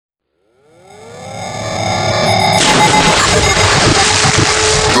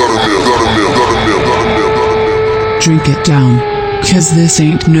drink it down. Cause this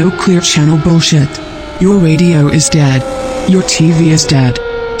ain't no Clear Channel bullshit. Your radio is dead. Your TV is dead.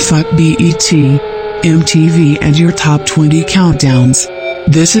 Fuck BET, MTV and your top 20 countdowns.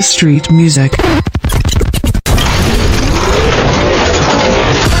 This is street music.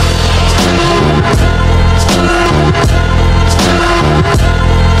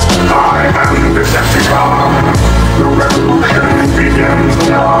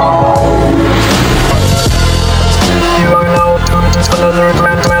 Another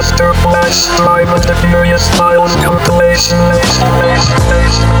Grandmaster Flash Time of the Furious Files compilation.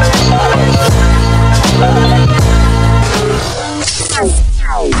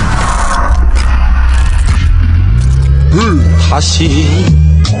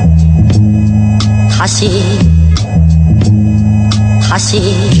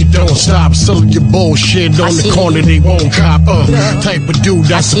 You don't stop selling your bullshit on the corner, they won't cop. Type of dude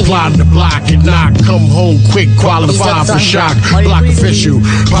that supply the block and knock. Come home quick, qualify for shock. Block official,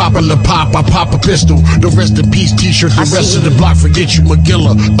 popular pop, I pop a pistol. The rest in peace t-shirt, the rest of the block forget you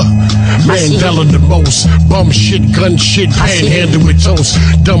McGilla. Mandela the most, bum shit, gun shit, panhandle with toast.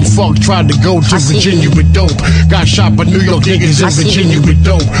 Dumb fuck tried to go to Virginia with dope. Got shot by New York niggas in Virginia with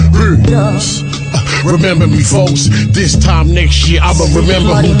dope. Remember me, folks. This time next year, I'ma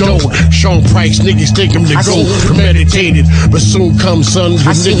remember who don't. Sean Price, niggas think him to go premeditated, but soon come, son,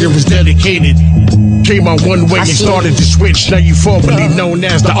 the nigga was dedicated. Came out one way and started to switch. Now you formerly known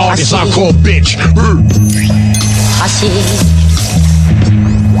as the artist I call bitch.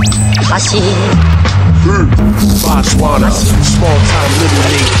 Botswana, small time little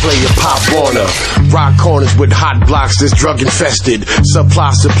league player Pop Warner. Rock corners with hot blocks that's drug infested.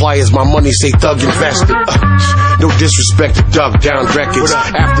 Supply suppliers, my money say thug invested. No disrespect to Doug Down Records.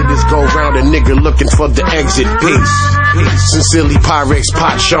 After this go round, a nigga looking for the exit. Peace. Sincerely Pyrex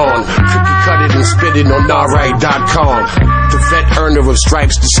Pot Sean. Cookie cut it and spit it on alright.com. The vet earner of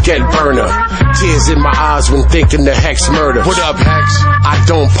stripes, the sket burner. Tears in my eyes when thinking the Hex murder. What up, Hex? I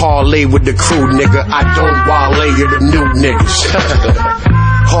don't parlay with the crew, nigga. I don't wale with the new niggas.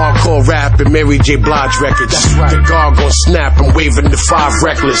 Hardcore rap and Mary J. Blige records. That's right. The guard gon' snap, I'm waving the 5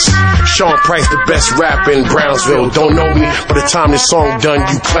 reckless. Sean Price, the best rapper in Brownsville. Don't know me, by the time this song done,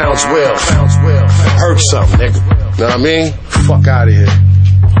 you clowns will. Heard something, nigga. Know what I mean? Fuck out of here.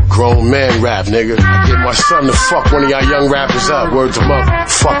 Grown man rap, nigga. I get my son to fuck one of y'all young rappers up. Word to mother.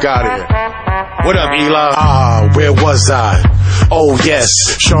 Fuck out of here. What up, Eli? Where was I? Oh yes,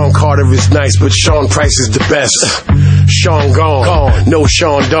 Sean Carter is nice, but Sean Price is the best. Sean gone, no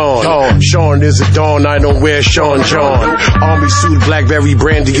Sean Dawn. Sean is a Dawn, I don't wear Sean John. Army suit, Blackberry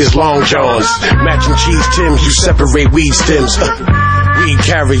brandy is Long Johns. Matching cheese Tims, you separate weed stems. Weed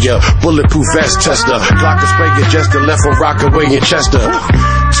carrier, bulletproof vest tester. Glock sprayer, just the left from Rockaway and Chester.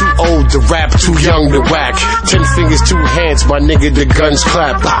 Too old to rap, too young to whack. 10 fingers, 2 hands, my nigga, the guns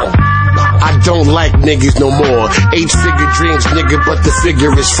clap. I don't like niggas no more. 8-figure dreams, nigga, but the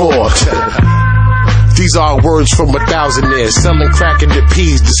figure is 4. These are words from 1,000 years. Selling crack in the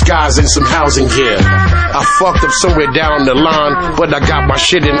peas, disguising some housing gear. I fucked up somewhere down the line, but I got my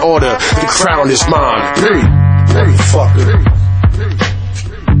shit in order. The crown is mine. Motherfucker.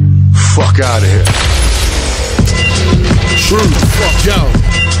 Fuck out of here. True. Fuck yo.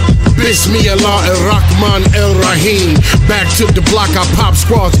 Bismillah Rahman El Rahim. Back to the block, I pop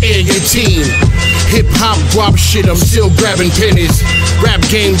squads, air your team. Hip hop guap shit, I'm still grabbing pennies. Rap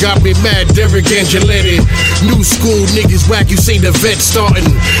game got me mad, Derek Angeletti. New school niggas whack, you say the vet starting.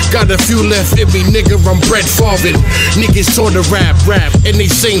 Got a few left in me, nigga, I'm Brett Favre. Niggas sort of rap, and they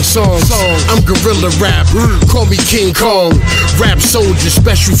sing songs. I'm gorilla rap, call me King Kong. Rap soldier,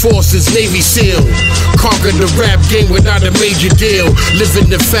 special forces, Navy SEAL. Conquer the rap game without a major deal. Living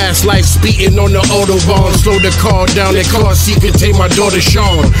the fast life, speeding on the Autobahn. Slow the car down, that car seat contain my daughter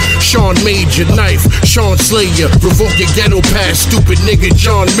Sean. Sean Major, knife, Sean Slayer. Revoke your ghetto pass, stupid nigga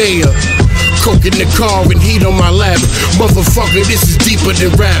John Mayer. Coke in the car and heat on my lap. Motherfucker, this is deeper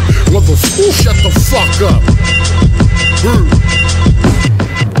than rap. Motherfucker, shut the fuck up.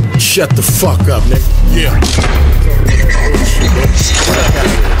 Shut the fuck up, nigga. Yeah.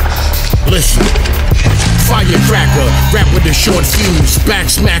 Listen. Firecracker, rap with a short fuse. Back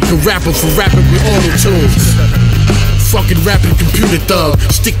smacker, rapper for rapping with auto-tunes. Fucking rapping computer thug.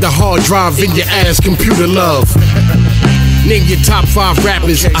 Stick the hard drive in your ass, computer love. Name your top 5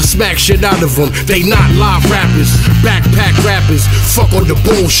 rappers, I smack shit out of them. They not live rappers, backpack rappers. Fuck all the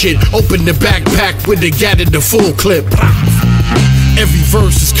bullshit, open the backpack with the gat in the full clip. Every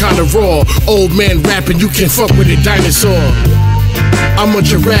verse is kinda raw. Old man rapping, you can fuck with a dinosaur. I'm a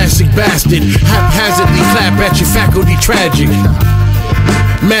Jurassic bastard, haphazardly clap at your faculty tragic.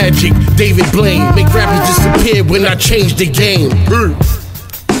 Magic, David Blaine, make rappers disappear when I change the game.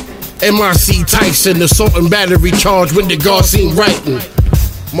 MRC Tyson, assault and battery charge when the guard seen writing.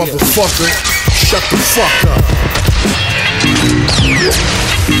 Motherfucker, shut the fuck up.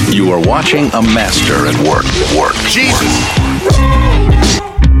 You are watching a master at work. Jesus.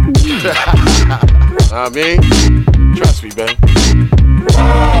 I mean, trust me, man.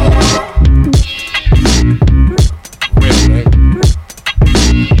 Real, man.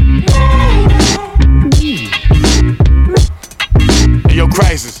 Hey, yo,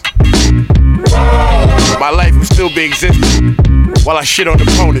 Crisis. My life will still be existing while I shit on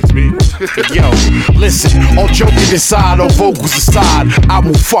opponents, man. Yo, listen, all joking aside, all vocals aside, I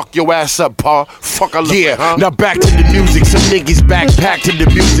will fuck your ass up, pa. Fuck a look. Yeah, now back to the music. Some niggas backpack to the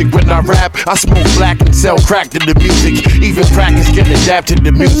music. When I rap, I smoke black and sell crack to the music. Even crackers can adapt to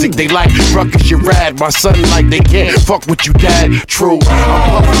the music. They like ruckus, you rad. My son like they can't fuck with you, dad. True,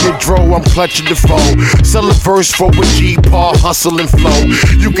 I'm puffing the dro, I'm clutching the foe. Sell a verse for a G, pa, hustle and flow.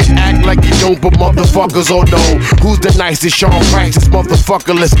 You can act like you don't, but motherfuckers all know who's the nicest. Sean Price, this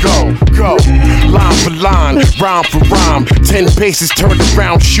motherfucker, let's go. Go, line for line, rhyme for rhyme. 10 paces turned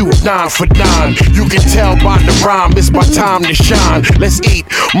around, shoot 9 for 9. You can tell by the rhyme, it's my time to shine. Let's eat,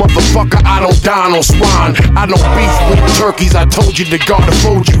 motherfucker, I don't dine on swine. I don't beef with turkeys, I told you the God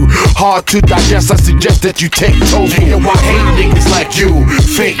afford you. Hard to digest, I suggest that you take tofu. Yo, I hate niggas like you,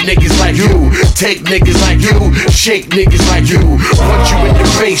 fake niggas like you, take niggas like you, shake niggas like you. Punch you in the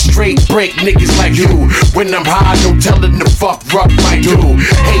face, straight break niggas like you. When I'm high, no telling the fuck rock might do.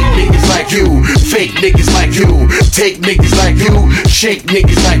 Hate niggas like you, fake niggas like you, take niggas like you, shake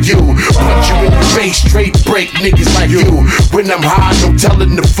niggas like you. Punch you in the face, straight break niggas like you. When I'm high, no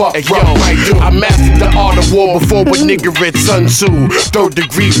telling the fuck rock might do. I mastered the art of war before a nigga read Sun Tzu. 3rd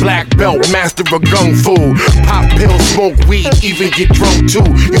degree black belt, master of gung fu. Pop pills, smoke weed, even get drunk too.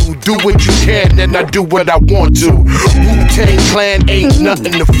 You do what you can, and I do what I want to. Wu-Tang Clan ain't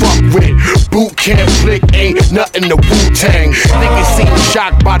nothing to fuck with. Boot camp flick ain't nothing to Wu-Tang. Niggas seem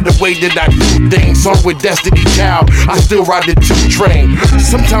shocked by the way that I do things. So with Destiny Child, I still ride the 2 train.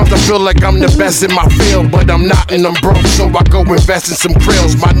 Sometimes I feel like I'm the best in my field, but I'm not and I'm broke, so I go invest in some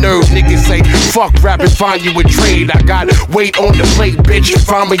krills. My nerve niggas say, fuck rap and find you a trade. I got weight on the plate, bitch,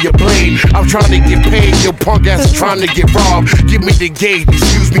 find me a blade. I'm trying to get paid, your punk ass is trying to get robbed. Give me the gauge,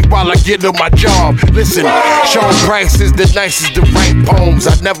 excuse me while I get on my job. Listen, Sean Price is the nicest to write poems.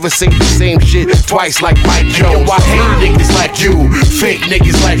 I never say the same shit twice like Mike Jones. Yo, I hate niggas like you, fake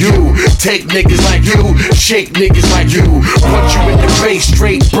niggas like you, take niggas like you, shake niggas like you. Punch you in the face,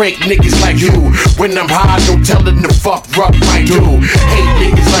 straight break niggas like you. When I'm high, no telling the fuck rock might do. Hate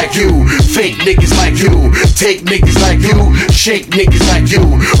niggas like you, fake niggas like you, take niggas like you, shake niggas like you.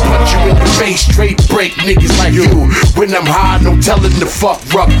 Punch you in the face, straight break niggas like you. When I'm high, no telling the fuck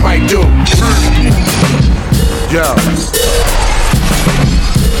rock might do.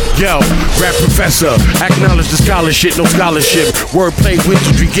 Yo, rap professor, acknowledge the scholarship, no scholarship. Wordplay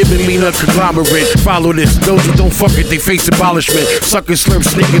wizardry, giving me the conglomerate. Follow this, those who don't fuck it, they face abolishment. Suckers slurp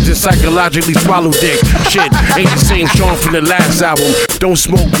sneakers and psychologically swallow dick. Shit, ain't the same Sean from the last album. Don't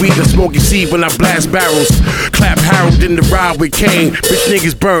smoke weed or smoke your seed when I blast barrels. Clap Harold in the ride with Kane. Bitch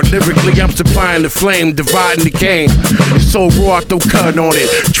niggas burnt, lyrically I'm supplying the flame, dividing the cane. It's so raw, I throw cut on it.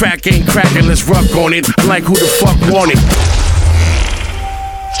 Track ain't cracking, let's rock on it. I'm like, who the fuck want it?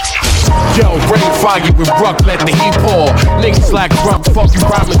 Yo, rain fire with Ruck, let the heat pour. Niggas like Ruck, fuck you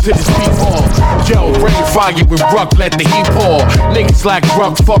rhyming to this beat fall. Yo, rain fire with Ruck, let the heat pour. Niggas like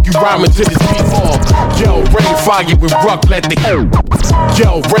Ruck, fuck you rhyming to this beat fall. Yo, rain fire with Ruck, let the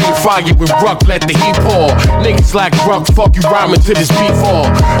Yo, rain fire with Ruck, let the heat pour. Niggas like Ruck, fuck you rhyming to this beat fall.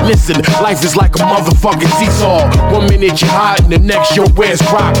 Listen, life is like a motherfucking seesaw. 1 minute you hot and the next your where's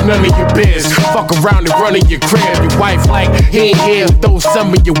rock, none of your biz. Fuck around and run in your crib. Your wife like, he ain't here, throw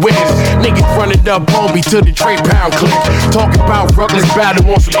some of your wares. Niggas running up on me to the trade pound click. Talking about Ruckless battle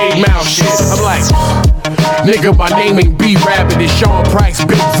on some 8 Mile shit. I'm like, nigga, my name ain't B-Rabbit. It's Sean Price,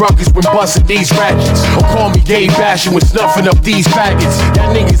 big ruckus when busting these ratchets. Or call me gay bashing when snuffing up these faggots.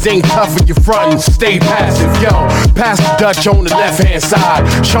 Y'all niggas ain't tough in your front and stay passive. Yo, pass the Dutch on the left hand side.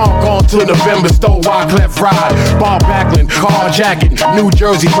 Sean gone to November, stole Wyclef ride. Bob Backlund, carjacking, New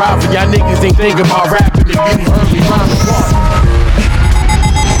Jersey rival. Y'all niggas ain't thinking about rapping and getting early rhyming one.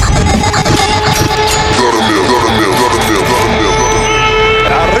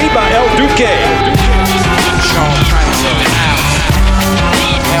 Arriba El Duque. Sean Price in the house.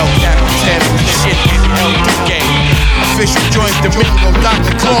 El Capitan, shit, El Duque. Official joint Domingo,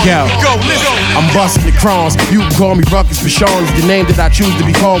 Dr. Clark. Go, let's go. I'm busting the crowns. You can call me Ruckus Bashan, is the name that I choose to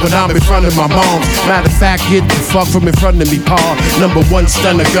be called when I'm in front of my moms. Matter of fact, get the fuck from in front of me, Paul. Number one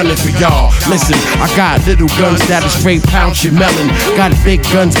stunner gunning for y'all. Listen, I got little guns that'll straight pounce your melon. Got big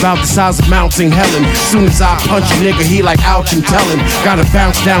guns about the size of Mountain Helen. Soon as I punch a nigga, he like ouch and tell him. Gotta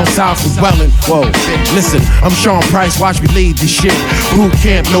bounce down south from Welling. Whoa, listen, I'm Sean Price, watch me lead this shit. Boot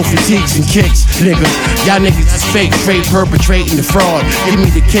camp, no fatigues and kicks, nigga. Y'all niggas is fake, straight perpetrating the fraud. Give me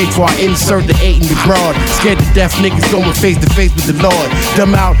the cake before I insert the 8 in the broad. Scared to death niggas going face to face with the Lord.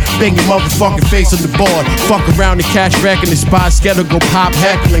 Dumb out, bang your motherfucking face on the board. Fuck around and catch wreck in the spot. Scared to go pop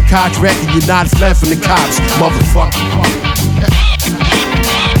heckling, coach wrecking. You're not fled from the cops, motherfucker.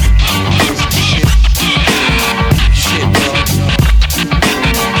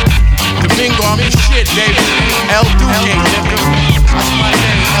 Domingo, I'm in shit, baby. El Duque, nigga. That's my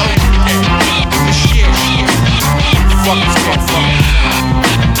name, El Duque. The shit. Fuck.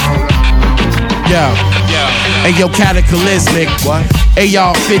 Hey yo, cataclysmic. What? Hey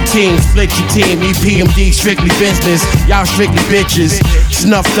y'all, 15, split your team. EPMD, strictly business. Y'all strictly bitches.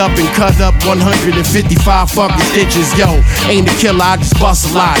 Snuffed up and cut up 155 fucking stitches. Yo, ain't a killer, I just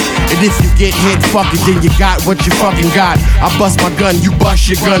bust a lot. And if you get hit, fuck it, then you got what you fucking got. I bust my gun, you bust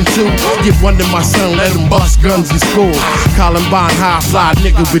your gun too. Give one to my son, let him bust guns in school. Columbine high fly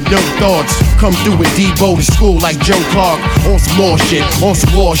nigga with no thoughts. Come through with Debo to school like Joe Clark. On some more shit, on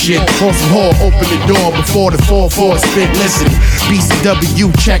some war shit, on some whore. Open the door before the 4-4 spit. Listen,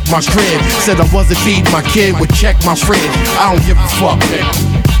 BCW check my crib. Said I wasn't feeding my kid, would check my fridge. I don't give a fuck, nigga.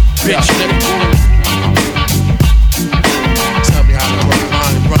 Bitch, nigga. Tell me how to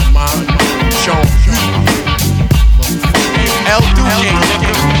run mine. Show you. El Duque, nigga.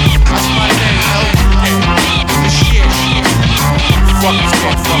 That's my name, El Duque. The shit. Fuck.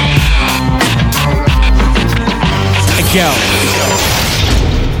 Hey, yo.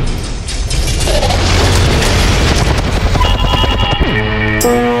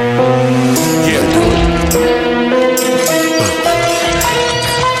 Yeah, do it.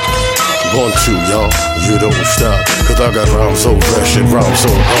 1, 2, y'all, you don't stop. Cause I got rhymes so fresh and rhymes so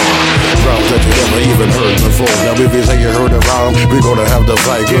hard. Rhymes that you never even heard before. Now if you say you heard a rhyme, we gonna have the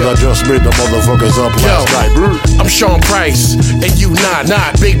fight. Cause I just made the motherfuckers up last night. I'm Sean Price, and you not.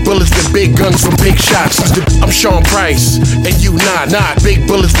 Big bullets with big guns for big shots. I'm Sean Price, and you not. Big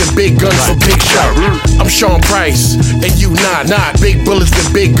bullets with big guns for big shots. I'm Sean Price, and you not. Big bullets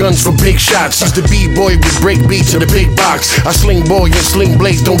with big guns for big shots. Used to B-boy with break beats in the big box. I sling boy and sling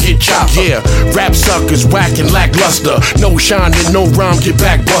blades, don't get chopped. Yeah, rap suckers whacking lackluster. No shine and no rhyme, get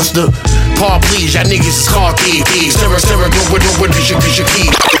back buster. Paul, please, y'all niggas is car thieves. Sarah, go with your key.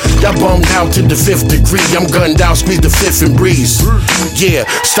 Y'all bummed out to the 5th degree. I'm gunned out, squeeze the 5th and breeze. Yeah,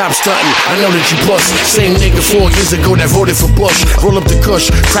 stop stunting, I know that you puss. Same nigga 4 years ago that voted for Bush. Roll up the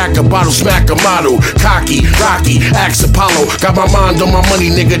kush, crack a bottle, smack a model. Cocky, Rocky, axe Apollo. Got my mind on my money,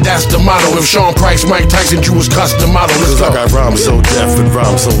 nigga, that's the motto. If Sean Price, Mike Tyson, Drew was custom model. Cause I got rhymes so deaf and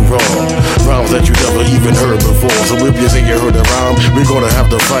rhymes so wrong. Rhymes that you never even heard before. So if you say you heard a rhyme, we gonna have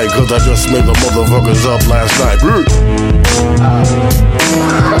to fight. Cause I just made the motherfuckers up last night.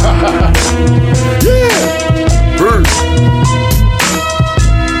 Yeah, Bird.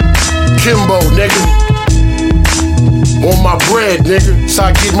 Kimbo, nigga. On my bread, nigga. So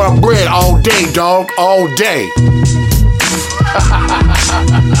I get my bread all day, dog. All day.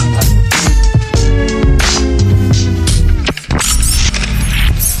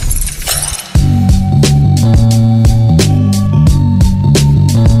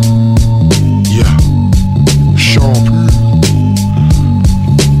 Yeah. Sean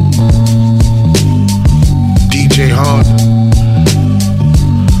DJ Hard.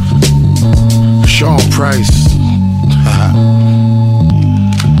 Sean Price.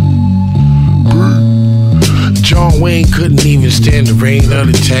 John Wayne couldn't even stand the rain of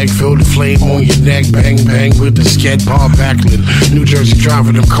the tag. Feel the flame on your neck. Bang, bang with the sket. Paul Backlund. New Jersey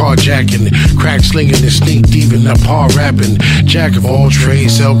driving them carjacking. Crack slinging and sneak thieving. Up Paul rapping. Jack of all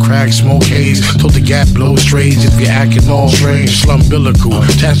trades. Sell crack, smoke haze. Till the gap blows strays. If you're acting all strange. Slum billical.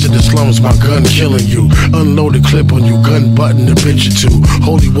 Attached to the slums, my gun killing you. Unload a clip on you. Gun button a bitch or two.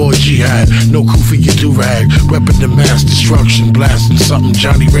 Holy war jihad. No coup for your do-rag. Weapon to mass destruction. Blasting something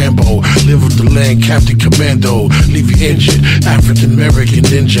Johnny Rambo. Live with the land. Captain Commando. Leave you injured, African American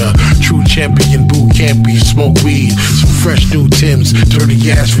ninja, true champion, boot campy, smoke weed, some fresh new Timbs, dirty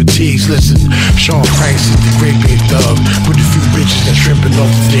ass fatigues. Listen, Sean Price is the great big thug, with a few bitches that tripping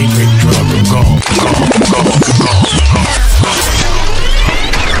off the day break drug. I'm gone.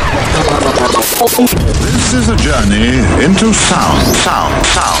 This is a journey into sound.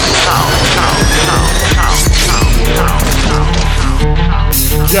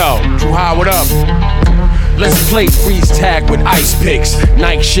 Yo, Drew Howard up. Let's play freeze tag with ice picks.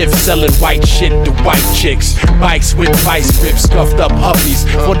 Night shift selling white shit to white chicks. Bikes with vice grips, scuffed up huppies.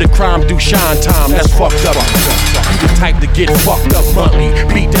 For the crime do shine time, that's fucked up. You the type to get fucked up monthly,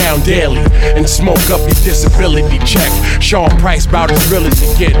 beat down daily, and smoke up your disability check. Sean Price bout as real as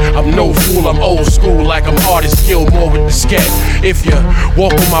you get. I'm no fool, I'm old school, like I'm artist Gilmore with the sket. If you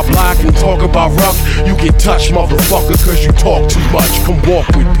walk on my block and talk about rough, you get touched, motherfucker, cause you talk too much. Come walk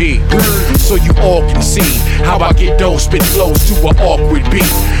with P, so you all can see how I get those spit flows to an awkward beat.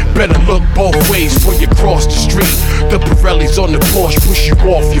 Better look both ways before you cross the street. The Pirellis on the Porsche push you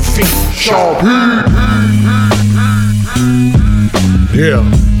off your feet. Sean P. Yeah.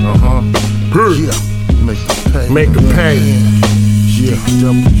 Yeah. Make a pay. Yeah.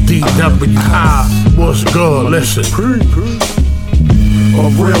 DWI. What's good? Listen. A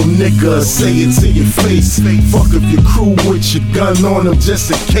real nigga, say it to your face. Fuck if your crew with your gun on them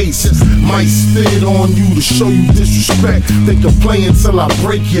just in case. Might spit on you to show you disrespect. Think I'm playing till I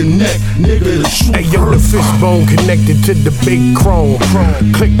break your neck. Nigga, the truth. Hey yo, the fishbone connected to the big chrome.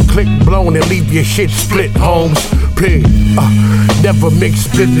 Click, click, blown and leave your shit split, Holmes. Pig. Never mix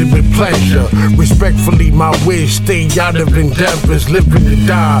spitting with pleasure. Respectfully, my wish, stay out of endeavors. Living to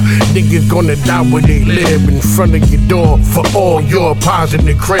die. Niggas gonna die where they live. In front of your door for all your pies in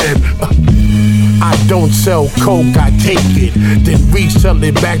the crib. I don't sell coke, I take it. Then resell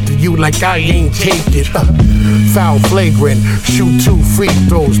it back to you like I ain't take it. Foul flagrant, shoot 2 free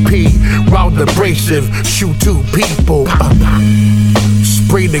throws. P, route abrasive, shoot 2 people.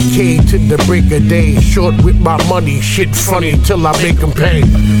 Spray the K to the break of day. Short with my money, shit funny till I make them pay.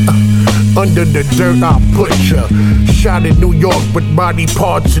 Under the dirt I'll put ya. Shot in New York with body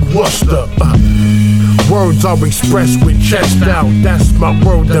parts in Worcester. Words are expressed with chest out. That's my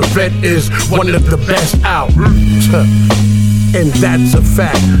word, the vet is one of the best out. And that's a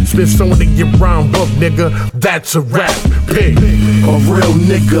fact. Smithsonian your rhyme book, nigga, that's a rap. Pig. A real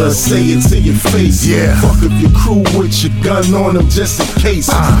nigga, say it to your face. Yeah. Fuck if your crew with your gun on them just in case.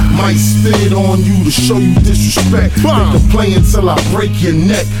 Might spit on you to show you disrespect. Think I'm playing till I break your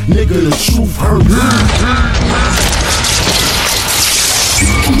neck. Nigga, the truth hurts.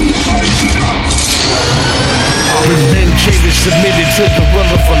 When Ben Chavis submitted to the will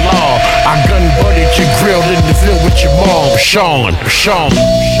of Allah, I gun-butted your grill in the field with your mom. Sean,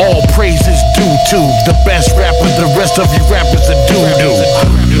 all praises due to the best rapper, the rest of you rappers are doo-doo.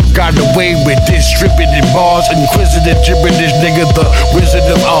 Got away with distributed bars, inquisitive gibberish, nigga, the Wizard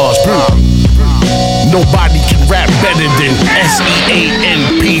of Oz. Nobody can rap better than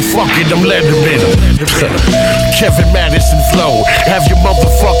SEANP, fuck it, I'm Letterman. Kevin Madison flow, have your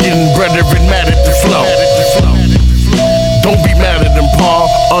motherfucking brethren mad at the flow. Don't be mad at them, Paul.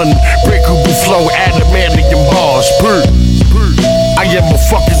 Unbreakable flow, adamantium bars. I am a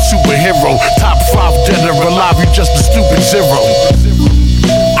fucking superhero. Top 5 dead or alive, you just a stupid zero.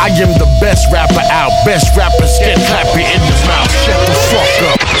 I am the best rapper out. Best rapper, scared clap it in the mouth. Shut the fuck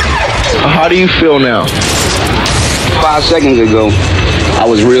up. How do you feel now? 5 seconds ago, I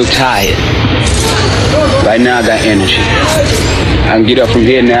was real tired. Right now, I got energy. I can get up from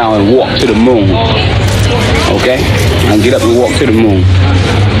here now and walk to the moon. Okay? I can get up and walk to the moon.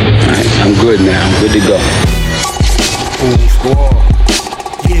 Alright, I'm good now. I'm good to go.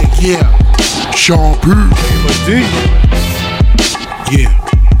 Yeah. Sean P. Yeah.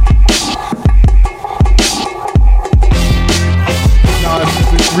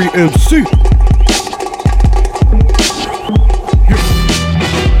 973 MC.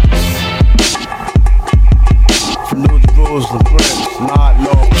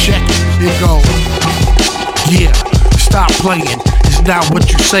 Check it, here goes. Yeah, stop playing. It's not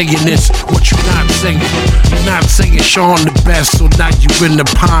what you're saying, it's what you're not saying. You're not saying Sean the best, so now you in the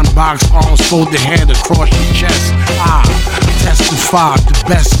pond box, arms folded, hand across your chest. I testify, the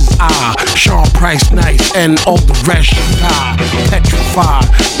best is I. Sean Price nice, and all the rest you die. Petrified,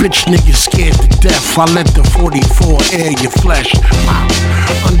 bitch niggas scared to death. I let the 44 air your flesh.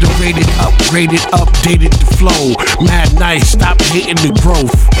 Underrated, upgraded, updated the flow. Mad nice, stop hating the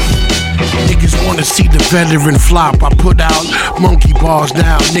growth. Niggas wanna see the veteran flop. I put out monkey bars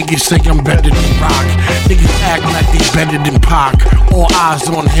now. Niggas say I'm better than Rock. Niggas act like they better than Pac. All eyes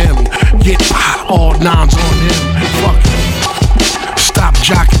on him. Get all nines on him. Fuck it. Stop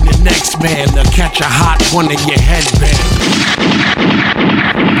jocking the next man. To catch a hot one in your headband.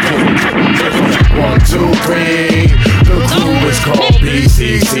 1, 2, 3. The crew is called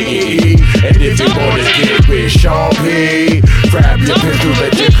BCCE. And if you wanna get with Sean P, grab your pistol,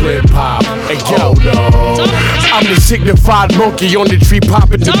 let your clip pop. And yo, no, I I'm the signified monkey on the tree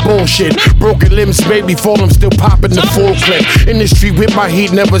popping the bullshit. Broken limbs made me fall, I'm still popping the full clip. In the street with my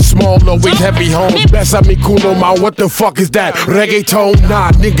heat, never small, always heavy home. Besa mi culo, ma, what the fuck is that? Reggaeton?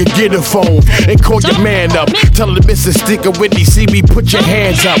 Nah, nigga, get a phone and call your man up. Tell him it's a sticker when he see me, put your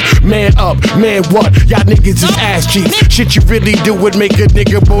hands up. Man up, man what? Y'all niggas is ass cheeks. Shit you really do would make a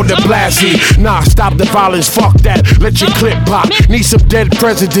nigga born to blast me. Nah, stop the violence, fuck that, let your clip pop. Need some dead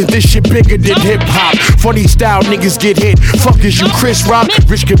presidents, this shit bigger than hip hop. Funny style niggas get hit, fuck is you Chris Rock?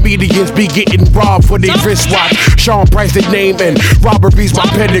 Rich comedians be getting robbed for their wristwatch. Sean Price the name and robbery's my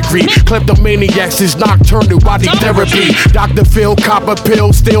pedigree. Kleptomaniacs is nocturnal body therapy. Dr. Phil, copper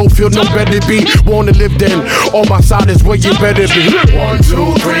pill, still feel no better be. Wanna live then, on my side is where you better be. 1,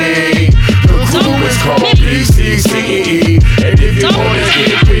 2, 3, the crew is called PCCE. And if you wanna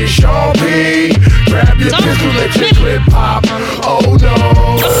get big, Sean P, grab your pistol, let your clip pop. Oh no.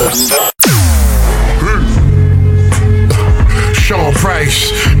 Sean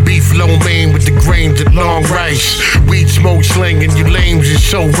Price, beef lo mein with the grains and long rice. Weed smoke slinging, you lames is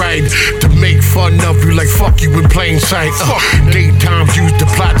so right. To make fun of you like fuck you in plain sight. Daytime use the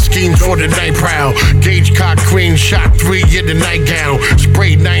plot schemes for the night prowl. Gauge cock queen, shot 3 in the nightgown.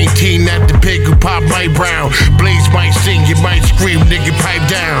 Spray 19 at the pig who pop my brown. Blaze might sing, you might scream, nigga pipe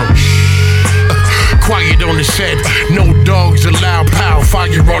down. Quiet on the set, no dogs allowed, pow,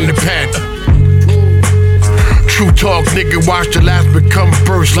 fire on the pad. True talk, nigga, watch the last become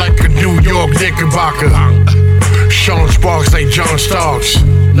first like a New York Knickerbocker. Sean Sparks like John Starks.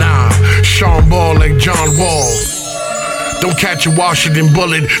 Nah, Sean Ball like John Wall. Don't catch a Washington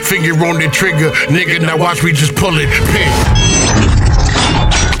bullet, finger on the trigger, nigga, now watch me just pull it, pick.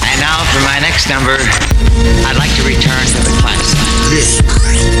 And now for my next number, I'd like to return to the class.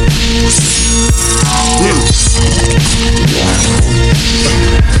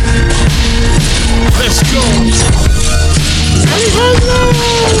 Let's go.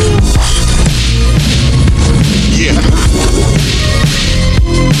 Yeah.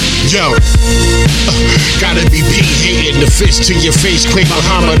 Yo. Gotta be P hating, the fist to your face, Clay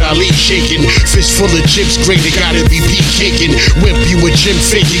Muhammad Ali shaking. Fist full of chips, great, it gotta be P caking. Whip you a gym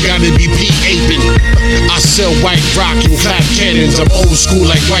fake, you gotta be P aping. I sell white rock and clap cannons. I'm old school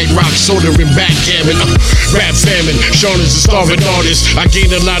like white rock, soda and backgammon. Rap famine, Sean is a starving artist. I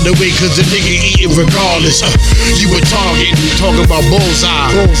gained a lot of weight cause the nigga eating regardless. You a target, talking about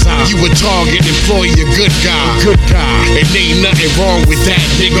bullseye. You a target, employee a good guy. It ain't nothing wrong with that,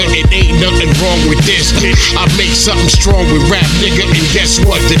 nigga. It ain't nothing wrong with this. I make something strong with rap, nigga. And guess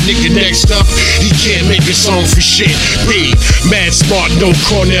what? The nigga next up, he can't make a song for shit. P, mad smart, no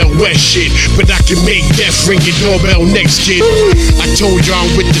Cornell West shit. But I can make death ring your doorbell next, kid. I told you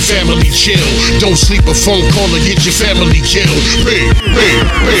I'm with the family, chill. Don't sleep a phone call or get your family killed.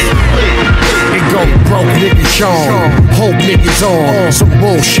 It go broke nigga Sean, hope niggas on. Some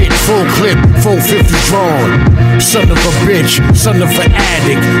bullshit, full clip, 450 drawn. Son of a bitch, son of an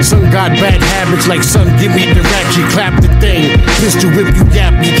addict. Son got bad habits like son, give me the ratchet, clap the thing. Pistol whip you,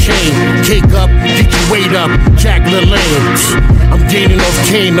 gap your chain. Cake up, get your weight up, Jack LaLanne. I'm gaining off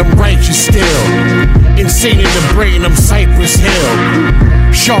cane, I'm righteous still. Insane in the brain, I'm Cypress Hill.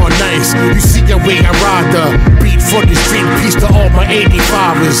 Sean Nice, you see your way I ride the beat for the street, peace to all my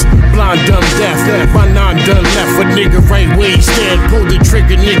 85ers. Blind, dumb, deaf, my 9 done left. A nigga right where he stand, pull the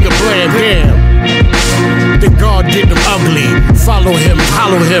trigger, nigga blam, bam. The God did him ugly, follow him,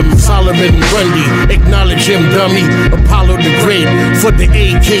 hollow him, Solomon Grundy. Acknowledge him, dummy, Apollo the Great. For the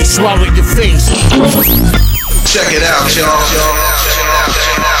AK, swallow your face. Check it out, y'all.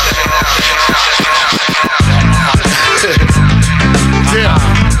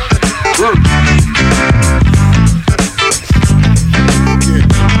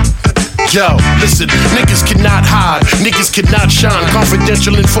 Yo, listen, niggas cannot hide, niggas cannot shine.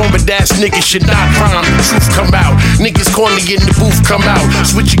 Confidential informant ass niggas should not rhyme. Truth come out, niggas corny in the booth come out.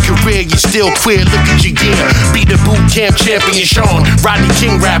 Switch your career, you still queer, look at your gear. Be the boot camp champion Sean, Rodney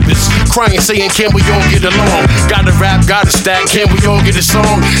King rappers. Crying saying can we all get along? Gotta rap, gotta stack, can we all get a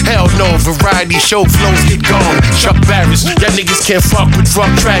song? Hell no, variety show flows get gone. Chuck Barris, y'all niggas can't fuck with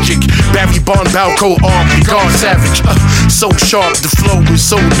drug tragic. Barry Bond, Balco, armed, God Savage. So sharp, the flow is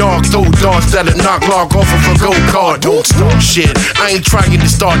so dark, though darts that'll knock lock off of a go-kart. Don't start shit, I ain't trying to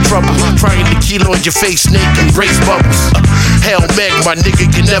start trouble. Trying to kilo in your face, snake and race bubbles. Hell Meg, my nigga,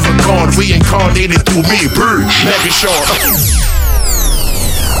 you never gone. Reincarnated through me, bird, Mega Sean.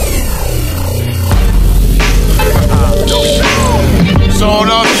 Sawed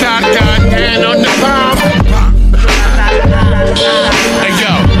off shotgun, hand on the palm. Hey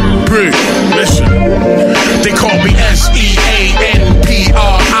yo, Brig, listen. They call me SEANPRI.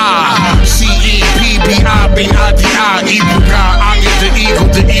 CEPBI, been out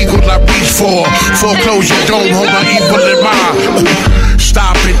don't hold my evil in mind.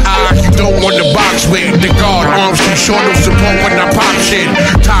 Stop it, you don't want the box with the guard. Arms too short, no support when I pop shit.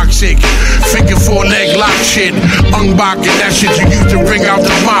 Toxic, figure 4-leg lock shit. Unbocking that shit you used to bring out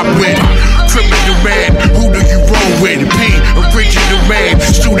the mop with. Criminal man, who do you roll with? P, original man,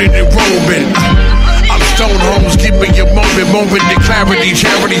 student enrollment. I'm Stone Holmes, give me a moment to clarity.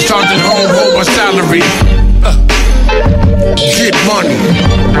 Charity starts at home, hold my salary. Get money.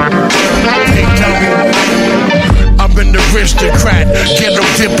 Hey, tell me. I'm an aristocrat, ghetto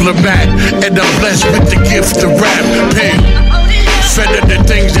diplomat, and I'm blessed with the gift of rap. Pig, fed of the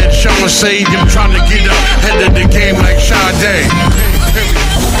things that Sean say. I'm trying to get ahead of the game like Sade.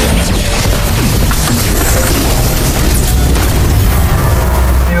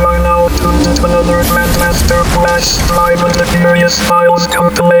 You are now tuned to another Grandmaster Flash Live with the Furious Files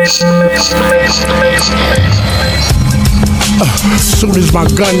compilation. Soon as my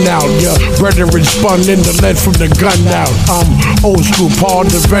gun out, yeah, brethren spun in the lead from the gun out. I'm old school Paul,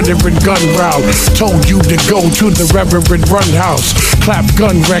 the veteran gun route. Told you to go to the Reverend Run House. Clap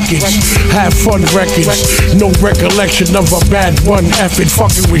gun records, have fun records. No recollection of a bad one. F it,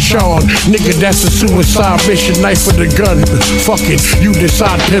 fucking with Sean. Nigga, that's a suicide mission. Knife for the gun. Fuck it, you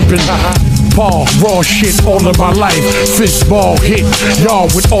decide pimpin'. Paul, raw shit all of my life. Fist ball hit, y'all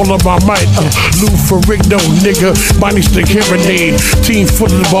with all of my might. Lou Ferrigno, nigga, minus the carronade. Team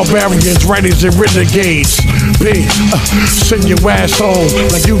full of barbarians, writers and renegades. Big, send your ass home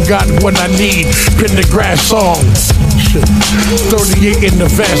like you got what I need. Pin the grass song. 38 in the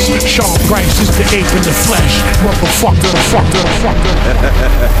vest. Sean Price is the ape in the flesh. Motherfucker.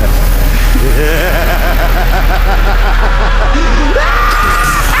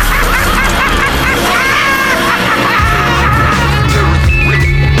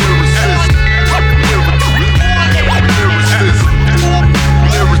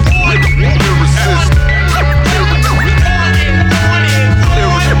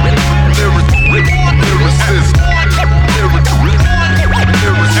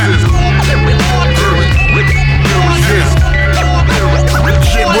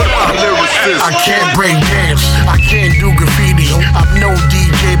 I can't break dance, I can't do graffiti. I'm no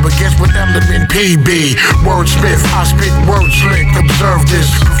DJ, but guess what element PB? Wordsmith, I spit words slick. Observe this,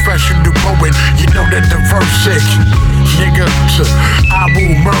 professional poet. You know that the verse sick. Nigga, I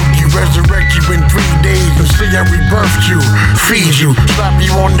will murk you, resurrect you in 3 days and see I rebirthed you. Feed you, slap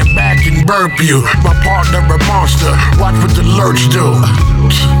you on the back and burp you. My partner a monster, watch what the lurch do.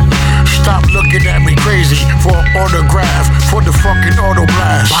 Stop looking at me crazy for an autograph, for the fucking auto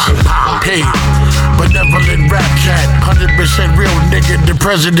blast. Hey, benevolent rap cat, 100% real nigga, the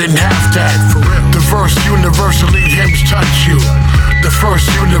president half that. The verse universally hymns touch you. The first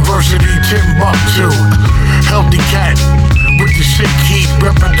university Timbuktu. Healthy cat with the sick heat,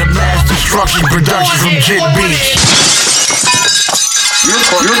 reppin' the mass destruction production from Jit Beach.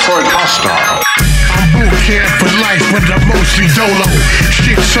 You're quite hostile. I'm boot camp for life, but I'm mostly dolo.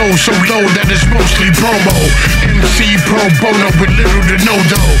 Shit so low that it's mostly promo. MC pro bono with little to no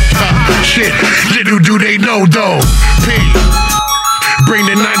dough. Shit, little do they know though. P, bring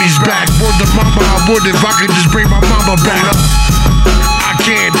the 90s back. Word to mama, I would if I could just bring my mama back. I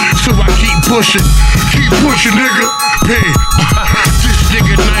can't, so I keep pushing, nigga. P, this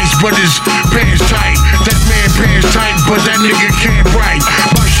nigga nice, but his pants tight. That man pants tight, but that nigga can't write.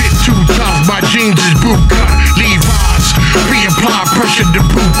 My shit too tough, my jeans is boot cut. Levi's, reapply pressure to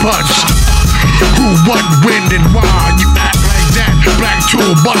boot putts. Who, what, when, and why? You act like that, black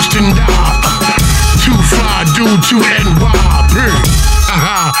tool bustin' die. Too fly, dude, too NY.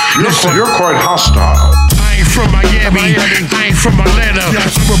 Listen, you're quite hostile. I ain't from Miami, I ain't from Atlanta.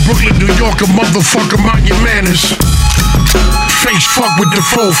 From Brooklyn, New York, a motherfucker, mind your manners. Face fuck with the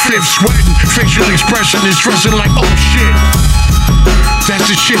 4/5 sweating. Facial expression is stressing like, oh shit. That's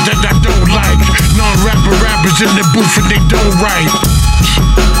the shit that I don't like. Non-rapper rappers in the booth and they don't write.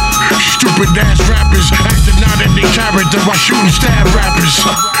 Stupid ass rappers acting out in their character while shooting stab rappers.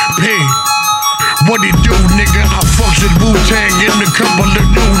 Hey, what it do, nigga? I fucks with Wu-Tang and a couple of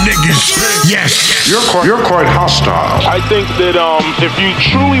new niggas. Yes. You're quite hostile. I think that if you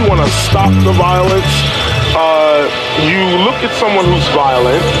truly want to stop the violence, you look at someone who's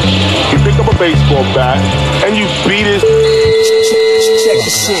violent, you pick up a baseball bat, and you beat his. Check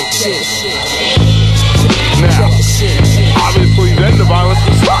the shit. Now, obviously, then the violence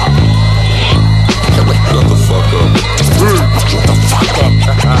will stop. Shut the fuck up. Shut the fuck up.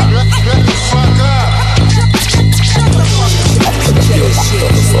 Shut the fuck up. Shut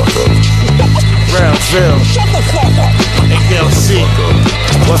the fuck up. Brownsville. Shut the fuck up. ALC.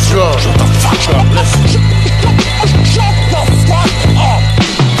 What's wrong? Shut the fuck up. Listen. Shut the fuck up.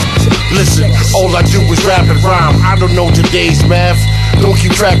 listen, all I do is rap and rhyme. I don't know today's math. Don't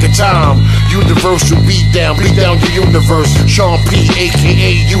keep track of time. Universal beat down your universe. Sean P,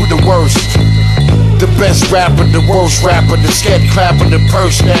 aka you the worst. The best rapper, the worst rapper, the scat clapper, the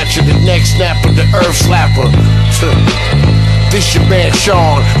purse snatcher, the neck snapper, the earth slapper. This your man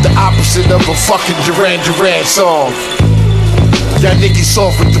Sean, the opposite of a fucking Duran Duran song. Y'all niggas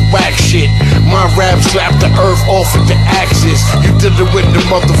soft with the whack shit. My rap slap the earth off with the axis. You did it with the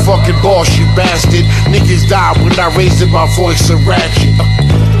motherfucking boss, you bastard. Niggas die when I raised my voice so ratchet.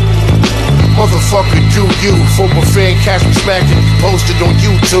 Motherfucker, do you. For my fan, catch me smacking, you posted on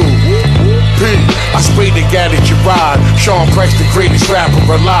YouTube. P, I spray the guy that you ride. Sean Price, the greatest rapper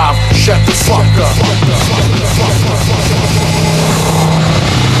alive. Shut the fuck up.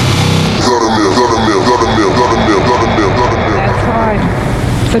 That's hard.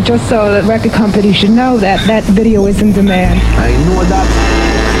 So just so the record company should know that that video is in demand. I know that.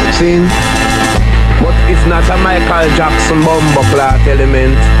 See? But it's not a Michael Jackson bumbo clock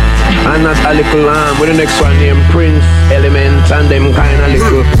element. And not a little with the next one named Prince element. And them kind of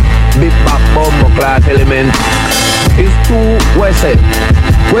little big back bumbo clock element. It's too, what I say?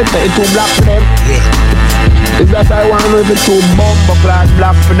 It's too black for them. Yeah. Is that I want to be too bumbo clock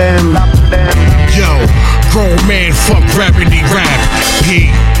black for them. Yo, grown man, fuck rappity rap. P,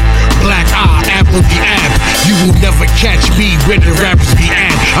 black eye, apple the app. You will never catch me where the rappers be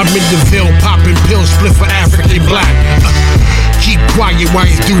at. I'm in the Ville popping pills, split for African black. Keep quiet while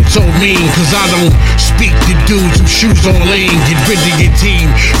his dude so mean, cause I don't speak to dudes who shoes on lean. Get rid of your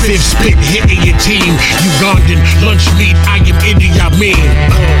team, fifth spit hitting your team. Ugandan lunch meat, I am Idi Amin.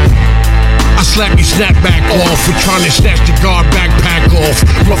 I slap your snapback off for trying to snatch the guard backpack off,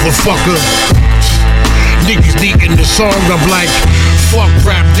 motherfucker. Niggas needin' the song, I'm like, fuck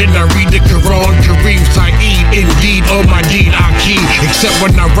rap, then I read the Quran, Kareem Saeed, indeed, on my deed, I key, except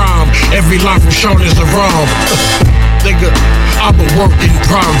when I rhyme, every line from Sean is a rhyme. Nigga, I'm a work in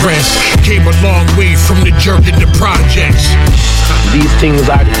progress, came a long way from the jerk in the projects. These things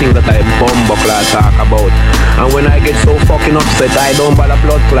are the things that I bumbo clot talk about. And when I get so fucking upset, I don't bother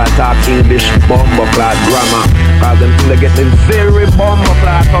blood clot talk English bumbo clot grammar. Cause them things they get me very bumbo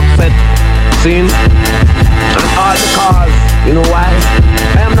clot upset. Seen? And all because, you know why?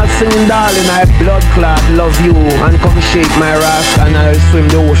 I am not singing darling, I blood clot love you. And come shake my rasta and I'll swim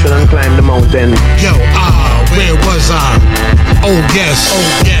the ocean and climb the mountain. Yo, where was I? Oh yes,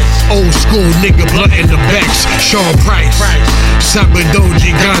 old school nigga blunt in the backs. Sean Price, Sabado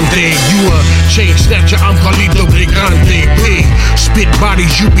Gigante. You a chain snatcher, I'm Carlito Gigante. P, spit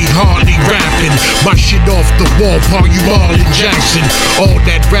bodies, you be hardly rapping. My shit off the wall, Paul, you all in Jackson. All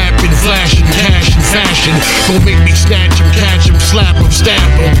that rapping, flashing, cash and fashion. Gon' make me snatch him, catch him, slap him, stab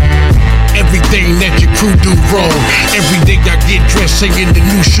him. Everything that your crew do wrong. Every day I get dressed singing the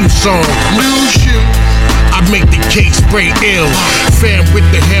new shoe song. New shoe. I make the cake spray ill. Fam with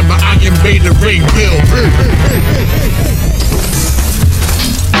the hammer, I am made a Ray Bill.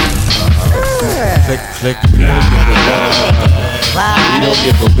 Click, click. We don't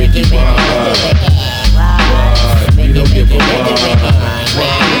give a wicked why. We don't give a why.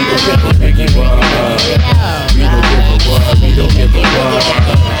 We don't give a wicked why. We don't give a why. We don't give a why.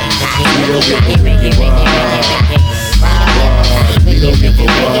 We don't give a wicked why. We don't give a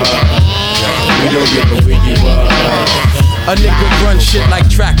why. We don't give a wicked why. A nigga run shit like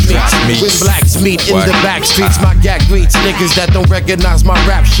track meets. When blacks meet in the back streets, my gag greets niggas that don't recognize my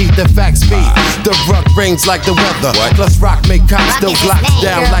rap sheet. The facts beat, the ruck rings like the weather. Plus rock make cops still glocks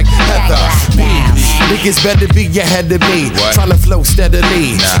down like heather. Niggas better be ahead of me, tryna flow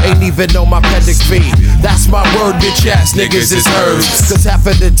steadily. Ain't even know my pedigree. That's my word, bitch ass niggas is heard. Cause half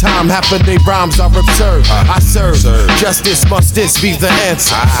of the time, half of their rhymes are absurd. I serve, justice must this be the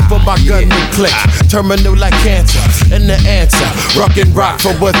answer. For my gun to click, terminal like cancer. And the answer, rock and rock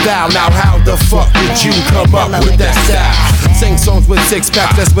from without. Now how the fuck did you come up with that style? Sing songs with 6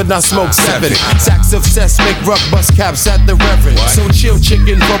 packs, that's when I smoke 7. Sacks of cess make ruck bust caps at the reverend. So chill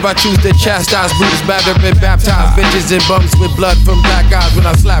chicken, for I choose to chastise, bruise, batter, and baptize bitches and bums with blood from black eyes when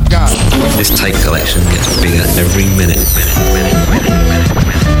I slap guys. This tape collection gets bigger every minute.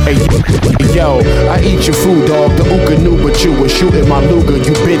 Hey, yo, I eat your food, dog. The ooka nooba chewer, shooting my Luger.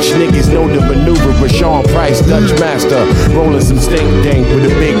 You bitch niggas know the maneuver. Sean Price, Dutch master, rolling some stink dank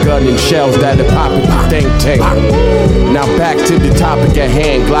with a big gun and shells that'll pop it the think tank. Now back to the topic at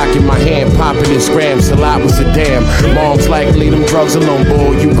hand, Glock in my hand, popping and scram. Saliva's a damn. Mom's like, leave them drugs alone,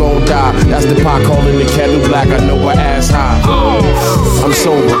 boy, you gon' die. That's the pot calling the kettle black. I know her ass high. I'm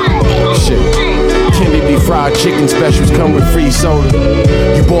sober. Shit. Kennedy fried chicken specials come with free soda.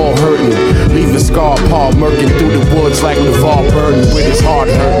 You ball hurting, leave a scar, Paul murking through the woods like LeVar Burton with his heart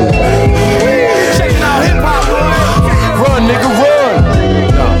hurting.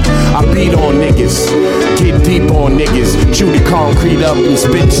 street up and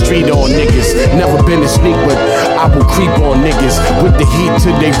spit the street on niggas. Never been to sneak, but I will creep on niggas with the heat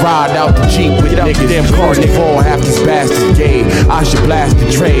till they ride out the Jeep with niggas. Damn carnivore, half these bastards gay. I should blast the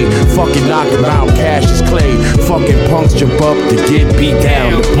trade. Fucking knock them out, cash is clay. Fucking punks jump up to get beat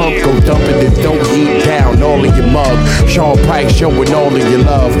down. The pump go dumping and don't eat down all of your mug. Sean Price showing all of your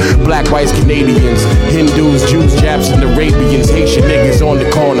love. Black, whites, Canadians, Hindus, Jews, Japs, and Arabians. Haitian niggas on the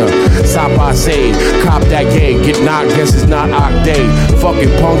corner. Stop I say, cop that gang, get knocked, guess it's not Ock Day.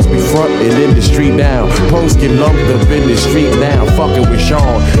 Fucking punks be frontin' in the street now. Punks get lumped up in the street now. Fucking with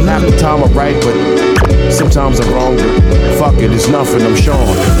Sean. Half the time I'm right, but sometimes I'm wrong. But fuck it, it's nothing, I'm Sean.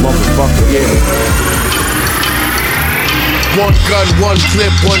 Motherfucker, yeah. One gun, one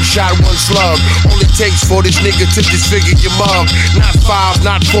clip, one shot, one slug. All it takes for this nigga to disfigure your mug. Not 5,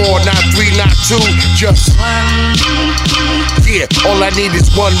 not 4, not 3, not 2, just yeah, all I need is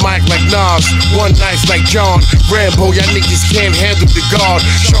one mic like Nas, one knife like John Rambo. Y'all niggas can't handle the guard.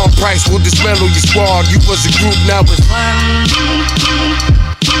 Sean Price will dismantle your squad. You was a group, now it's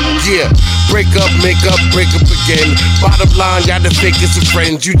yeah, break up, make up, break up again. Bottom line, y'all the fakest of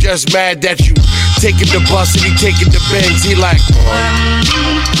friends. You just mad that you taking the bus and he taking the Benz. He like,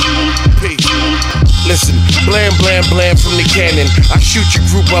 peace. Listen, blam, blam, blam from the cannon. I shoot your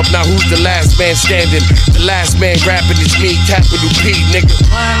group up, now who's the last man standing? The last man rapping is me, capital P, nigga.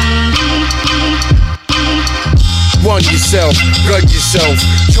 One yourself, gun yourself.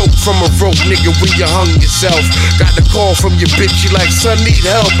 Choke from a rope, nigga, when you hung yourself. Got the call from your bitch, she like, son, need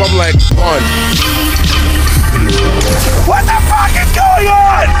help. I'm like, one. What the fuck is going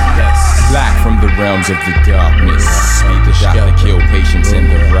on? That's Black from the realms of the darkness. Need the shot to kill patience in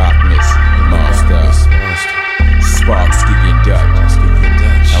the rockness. Monster. Sparks kicking Dutch.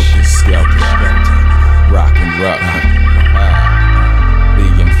 Helter Skelter. Rock and rock. The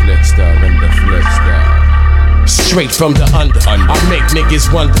inflictor and the flipster. Straight from the under. I make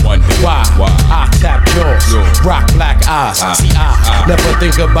niggas wonder why I tap yours, rock black eyes. See, I never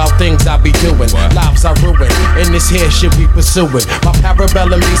think about things I be doing. Lives I ruin, and this here shit we pursuing. My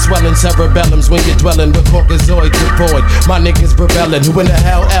parabellum be swelling cerebellums when you're dwelling with Caucasoid devoid. My niggas rebelling. Who in the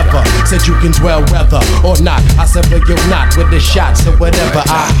hell ever said you can dwell weather or not? I said, but you're not with the shots or whatever.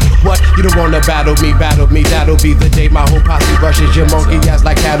 What? You don't wanna battle me, that'll be the day my whole posse rushes your monkey ass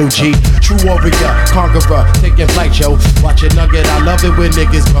like cattle G. True warrior, conqueror, taking flight, yo. Watch it nugget, I love it when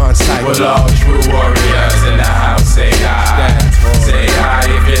niggas gone sight. Well, all true warriors in the house, say hi. Say hi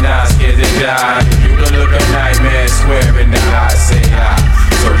if you're not scared to die. If you can look a nightmare square in the eye, say hi.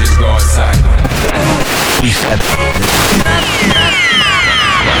 So just go inside.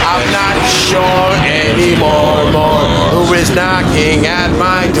 I'm not sure anymore who is knocking at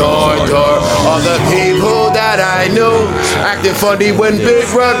my door. All the people that I knew acting funny when Big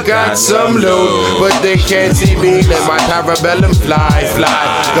Rug got some loot, but they can't see me. Let my parabellum fly.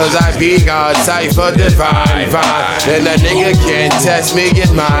 Cause I be God cipher divine. Then a nigga can't test me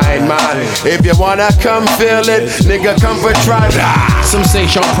in mine. If you wanna come feel it, nigga come for try. Some say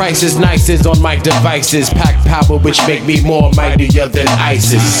Sean Price is nicest on mic devices. Pack power which make me more mightier than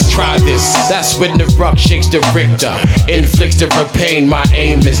ISIS. Try this, that's when the rock shakes the Richter. Inflicts the pain, my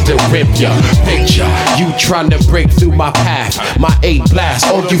aim is to rip ya. Picture, you tryna break through my path. My 8 blast,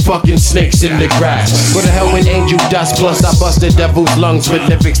 all you fucking snakes in the grass. Where the hell with angel dust? Plus I bust the devil's lungs with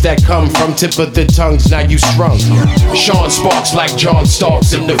lyrics that come from tip of the tongues. Now you strung. Sean sparks like John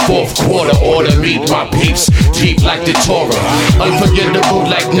Starks in the 4th quarter. Order meet my peeps, deep like the Torah. Unforgettable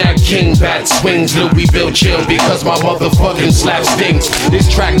like Nat King, bat swings. Louisville chill because my motherfucking slap stings. This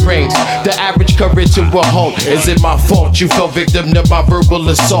track brings the average courage to a halt. Is it my fault you fell victim to my verbal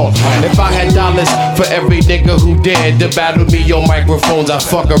assault? If I had dollars for every nigga who dared to battle me on microphones, I'd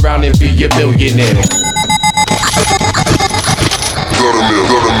fuck around and be a billionaire.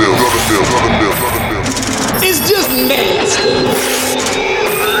 It's just nasty.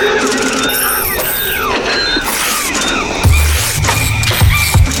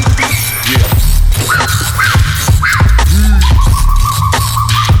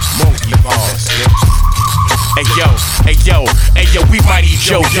 Hey yo, we mighty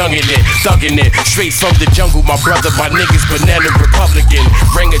Joe Youngin' it, thuggin' it, straight from the jungle, my brother, my niggas, banana Republican,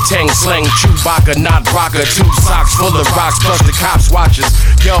 ring-a-tang, slang, Chewbacca, not rocker, 2 socks full of rocks, plus the cops watchers.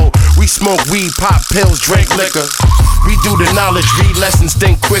 Yo, we smoke weed, pop pills, drink liquor. We do the knowledge, read lessons,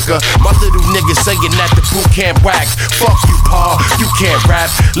 think quicker. My little nigga saying that the boot camp whack. Fuck you, Paul, you can't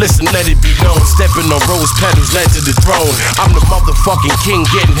rap. Listen, let it be known, stepping on rose petals led to the throne. I'm the motherfucking king,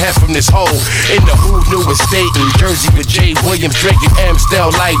 getting head from this hole. In the Who New Estate in Jersey with Jay Williams, drinking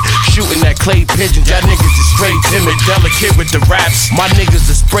Amstel Light, shooting at clay pigeons. Y'all niggas is straight timid, delicate with the raps. My niggas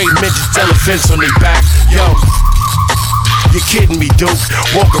are spray midgets, elephants on their back. Yo, You kidding me, Duke?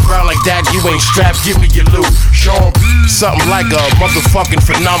 Walk around like that, you ain't strapped, give me your loot. Sean, something like a motherfucking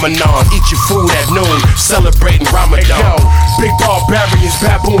phenomenon. Eat your food at noon, celebrating Ramadan. Hey, yo, big barbarians,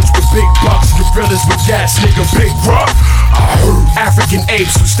 baboons with big bucks, gorillas with gas, nigga, big rock. African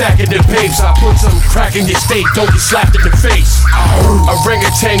apes who stacking their papes. I put some crack in your steak, don't get slapped in the face.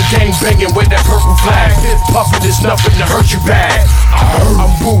 Orangutan gang banging with that purple flag. Puffin' is nothing to hurt you bad.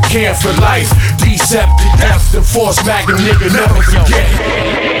 I'm boot camp for life. Decept to death, the force magnum nigga never forget.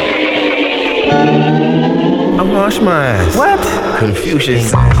 I wash my ass. What?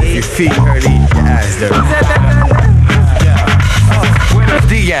 Confucius. Your feet dirty, your ass dirty.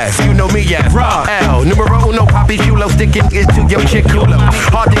 Diaz, you know me as Raw L, numero uno, Poppy Chulo, sticking it to your chick Chulo.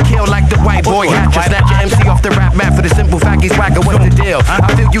 Hard to kill like the white boy hatcher. Snatch your MC off the rap map for the simple fact he's whacker. What's the deal? I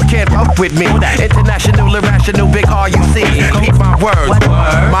feel you can't fuck with me. International, irrational, big RUC. Keep my words,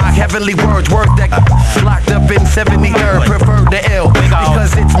 my heavenly words that locked up in 73rd. Prefer the L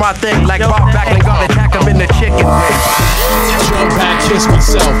because it's my thing. Like Bob Backlund, gonna attack him in the chicken. Jump back, kiss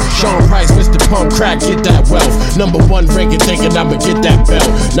myself. Sean Price, Mr. Pump Crack, get that wealth. #1 ranking, thinking I'ma get that belt.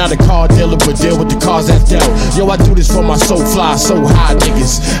 Not a car dealer, but deal with the cars that dealt. Yo, I do this for my so fly, so high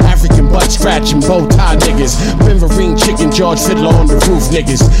niggas. African butt scratching, bow tie niggas. Benverine chicken, George Fiddler on the roof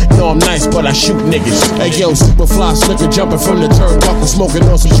niggas. Know I'm nice, but I shoot niggas. Hey yo, super fly slicker jumping from the turnbuckle, smoking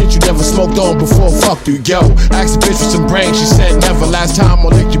on some shit you never smoked on before. Fuck you, yo. Asked the bitch for some brains, she said never. Last time I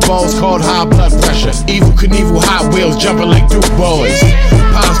licked your balls, called high blood pressure. Evil Knievel, Hot Wheels, jumping like Duke boys.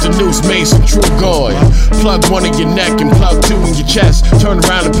 Pounds the noose, made some true goy. Plug 1 in your neck and plug 2 in your chest. Turn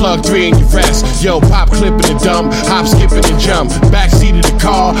around and plug 3 in your vest. Yo, pop clipping and dumb, hop skipping and jump. Backseat of the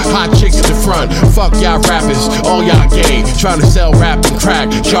car, hot chicks in the front. Fuck y'all rappers, all y'all gay. Trying to sell rap and crack,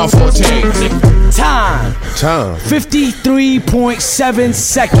 Shaw Forte. Time 53.7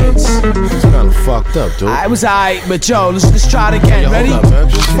 seconds. It's kinda fucked up, dude. I was aight, but yo, let's try it again. Yo, ready? hold up, man.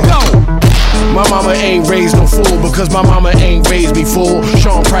 Go! My mama ain't raised no fool because my mama ain't raised me fool.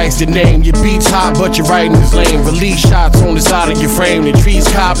 Sean Price the name, your beats hot but your writing is lame. Release shots on the side of your frame. The trees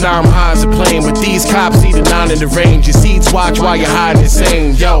cop, now I'm high as a plane. But these cops see the 9 in the range. Your seats watch while you're hiding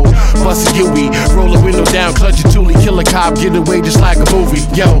insane. Yo, bust a Yui, roll a window down, clutch a toolie, kill a cop, get away just like a movie.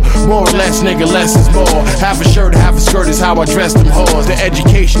 Yo, more or less, nigga, less is more. Half a shirt, half a skirt is how I dress them whores. The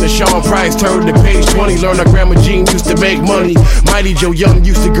education of Sean Price turned to page 20. Learn how Grandma Jean used to make money. Mighty Joe Young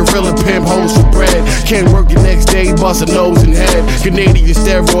used to gorilla pimp hoes for bread. Can't work the next day, bust a nose and head. Canadian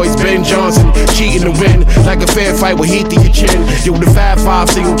steroids, Ben Johnson, cheating to win. Like a fair fight with heat to your chin. Yo, the Fab 5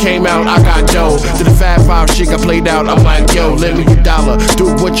 single came out, I got dough. To the Fab 5 shit got played out, I'm like, yo, lend me your dollar.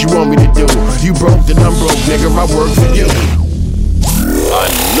 Do what you want me to do. You broke, then I'm broke, nigga, I work for you. I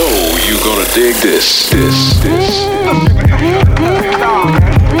know you gonna dig this.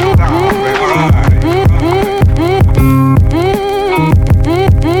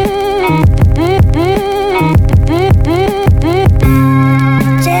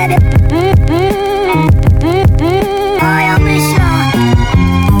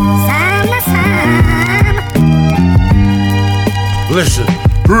 Listen.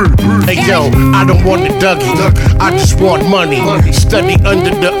 Hey yo, I don't want the Dougie, I just want money. Study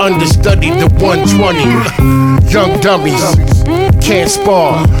under the understudy, the 120. Young dummies, can't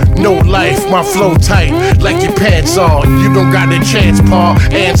spar, no life, my flow tight, like your pants on. You don't got a chance, Paul.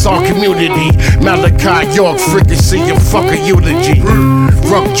 Ants on community. Malachi York, fricassee, and fuck a eulogy.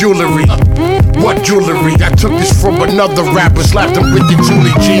 Rock jewelry. What jewelry? I took this from another rapper, slapped him with the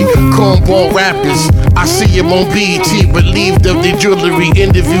Julie G. Cornball rappers, I see him on BET, relieved of the jewelry.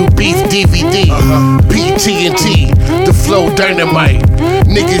 Interview beef DVD, PTNT, the flow dynamite.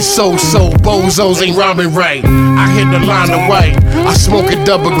 Niggas so bozos ain't rhyming right. I hit the line of white, I smoke a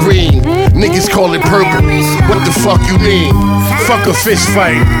double green. Niggas call it purple. What the fuck you mean? Fuck a fist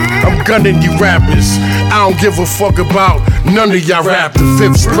fight. I'm gunning you rappers. I don't give a fuck about none of y'all rap. The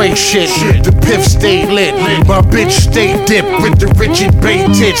fifth spray shit. The piff stay lit. My bitch stay dipped with the Richard Bay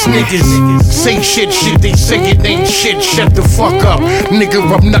tits. Niggas say shit, they say it ain't shit. Shut the fuck up, nigga.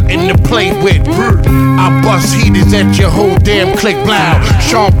 I'm nothing to play with. I bust heaters at your whole damn click. Blow.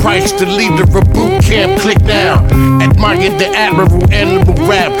 Sean Price, the leader of boot camp. Click now. Admire the admiral, animal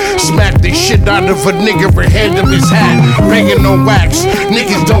rap. Smack the shit out of a nigga and hand him his hat. Banging on wax.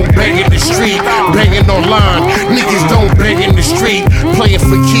 Niggas don't bang in the street. Banging online. Niggas don't bang in the street. Playing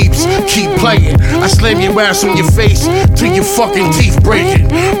for keeps. Keep playing. I slam your ass on your face till your fucking teeth breaking.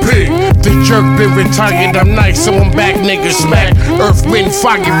 Pig, the jerk been retired. I'm nice, so I'm back, nigga. Smack earth, wind,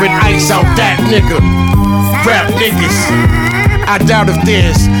 fire, and ice out that nigga. Rap niggas. I doubt if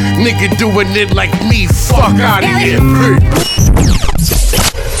there's nigga doing it like me. Fuck out of here, pig.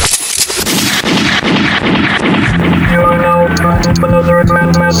 You are now another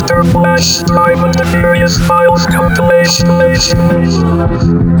Master Flash Live on the Furious Files compilation.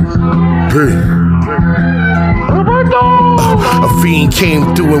 A fiend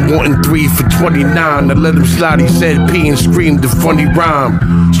came through and wanting 3 for 29. I let him slide, he said P and screamed a funny rhyme.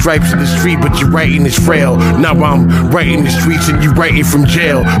 Stripes in the street, but your writing is frail. Now I'm writing the streets and you writing from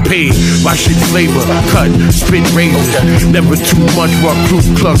jail. P, my shit flavor, cut, spit razor. Never too much while Ku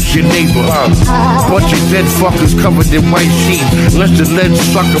Klux your neighbor. Bunch of dead fuckers covered in white sheet. Unless the lead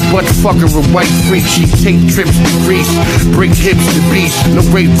sucker, butt fucker a white freak. She take trips to Greece, bring hips to beast. No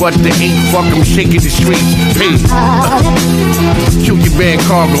rape but the ain't fuck, I'm shaking the streets. P, kill your man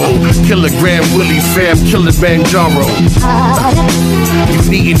Cargo, Kilogram Willie fam, Killer Banjaro. You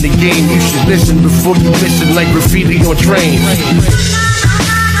need in the game, you should listen before you listen like graffiti on trains.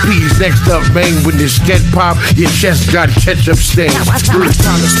 Please, next up, man, when this get pop, your chest got ketchup stains. Time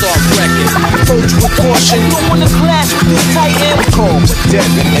to start wrecking. Approach with caution. You don't wanna clash with this titan. Cold but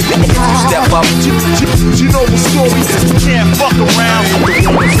deadly. Step up. You know the story. You can't fuck around.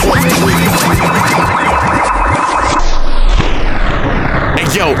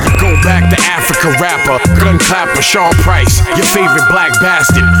 Yo, go back to Africa rapper, gun clapper, Sean Price, your favorite black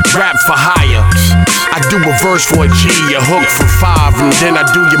bastard, rap for hire. I do a verse for a G, a hook for 5, and then I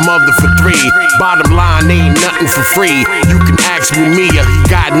do your mother for 3. Bottom line, ain't nothing for free. You can ask Mumia, he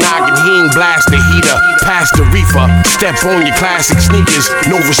got noggin, he ain't blast the heater. Pass the reefer, step on your classic sneakers.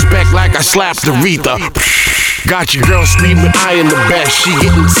 No respect like I slapped the Aretha. Got your girl screaming, I am the best. She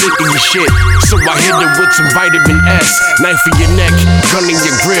getting sick of your shit, so I hit her with some vitamin S. Knife in your neck, gun in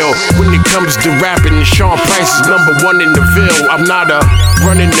your grill. When it comes to rapping, Sean Price is #1 in the Ville. I'm not a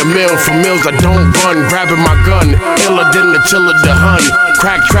running the mill for mills I don't run. Grabbing my gun, iller than Attila the Hun.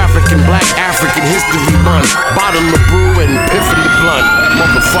 Crack trafficking, black African history month. Bottle of brew and piffing the blunt,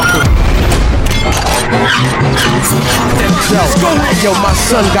 motherfucker. Yo, my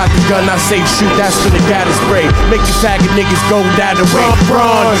son got the gun, I say shoot, that's for the gather spray. Make the faggot niggas go that away.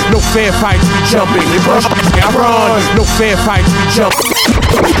 Run, no fair fights, we jumping. Run, no fair fights, we jumping.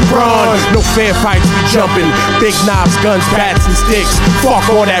 Run, no fair fights, we jumping. Big knobs, guns, bats, and sticks. Fuck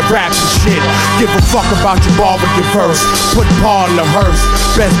all that rap and shit. Give a fuck about your bar with your verse. Put Paul in the hearse.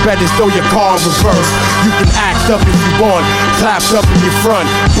 Best bet is throw your car in reverse. You can act up if you want, clapped up in your front.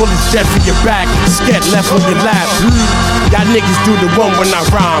 Bullets jet for your back, sket left on your lap. Y'all niggas do the one when I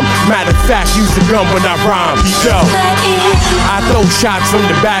rhyme. Matter of fact, use the gun when I rhyme. Yo, I throw shots from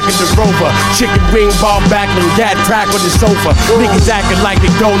the back of the Rover. Chicken wing, ball back, and dad crack on the sofa. Niggas acting like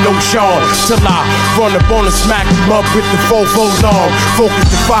they don't know Sean. Till I run up on and smack them up with the fofos on. Focus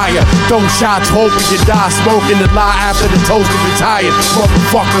the fire, throw shots, hoping you die. Smoking the lie after the toaster retired.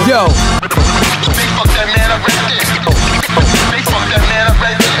 Motherfucker. Yo.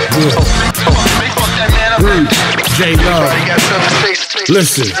 J-Love,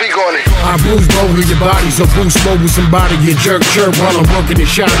 listen, I boost over your body, so boost over somebody, you jerk chirp while I'm working the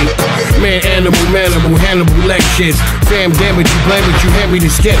shotty. Man, animal, manimal, Hannibal, leg shit. Fam, damn it, you blame it, you hand me the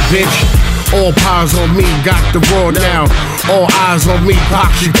skit, bitch. All pies on me, got the raw now. All eyes on me, pop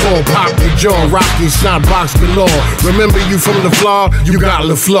your call, pop your jaw, rocky snot box galore. Remember you from the flaw, you got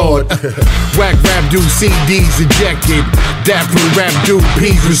LaFleur. Whack rap dude, CDs ejected. Dapper rap dude,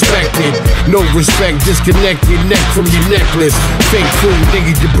 P's respected. No respect, disconnect your neck from your necklace. Fake food,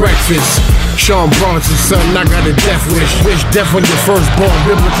 nigga, your breakfast. Sean Bronson, son, I got a death wish. Wish death on your firstborn,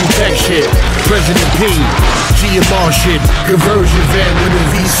 biblical tech shit. President P, GMR shit. Conversion van with a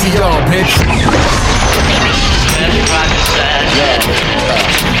VCR, bitch.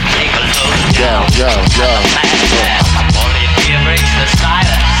 Yo. Only fear breaks the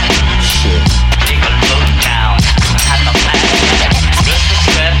silence. Shit. Take a look down at the planet.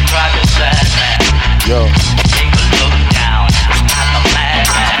 Disrespect, private sadness. Yo. Take a look down at the planet.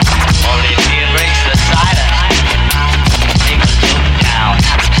 Only fear breaks the silence. Take a look down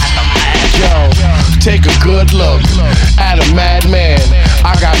at the planet. Yo, take a good look at a madman.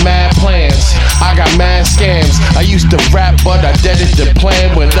 I got mad plans, I got mad scams. I used to rap, but I deaded the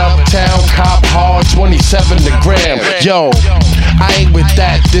plan. Went uptown, cop hard, 27 the gram. Yo, I ain't with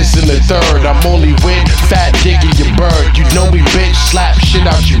that, this and the third. I'm only with fat digging your bird. You know me, bitch, slap shit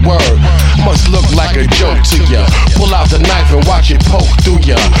out your word. Must look like a joke to ya. Pull out the knife and watch it poke through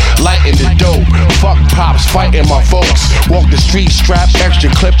ya. Lighting the dope, fuck pops, fighting my folks. Walk the street, strap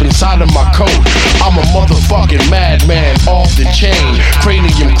extra clip inside of my coat. I'm a motherfucking madman, off the chain.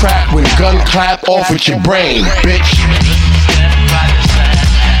 Cranium crack when gun clap off with your brain, bitch.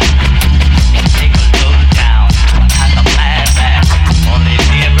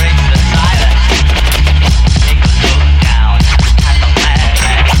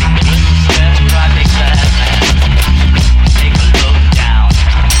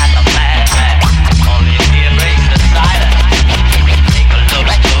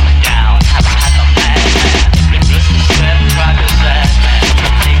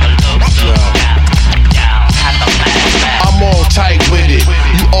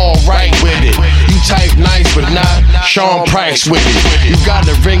 Sean Price with it. You got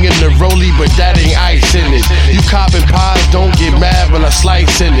a ring in the rollie, but that ain't ice in it. You copping pies, don't get mad when I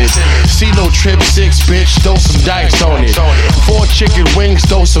slice in it. CeeLo trip 6, bitch, throw some dice on it. 4 chicken wings,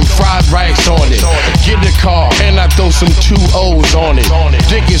 throw some fried rice on it. Get a car, and I throw some 2 O's on it.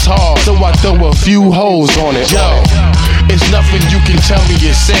 Dick is hard, so I throw a few hoes on it. Yo, it's nothing you can tell me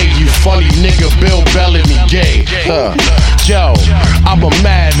or say, you funny nigga, Bill Bellamy gay. Yo, I'm a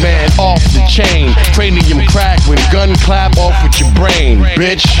madman off the chain. Cranium crack when gun clap off with your brain,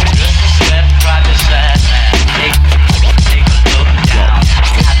 bitch.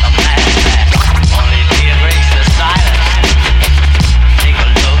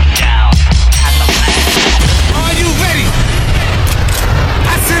 Are you ready?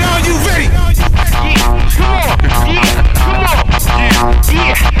 I said, are you ready? Come on, come on,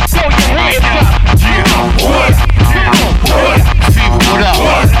 throw your hands up. What? What up?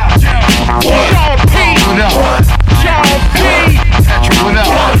 Sean P. What up? Sean P. Patrick, what up?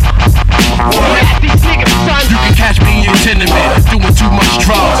 These niggas, son. You can catch me in your tenement, doing too much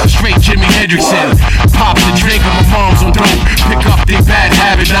drugs, straight Jimi Hendrixin. Pop the drink and my mom's on dope. Pick up their bad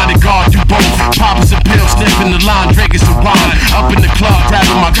habit, now they guard do both. Popping some pills, sniffing the line, drinking some wine. Up in the club,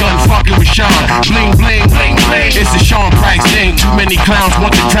 grabbing my gun, fucking with Sean. Bling, bling, bling, bling. It's the Sean Price thing. Too many clowns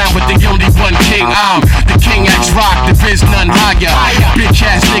want the crown, but they only one king. I'm the King X Rock, there is none higher. Bitch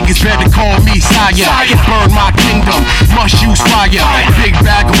ass niggas better call me sire. Burn my kingdom, must use fire. Big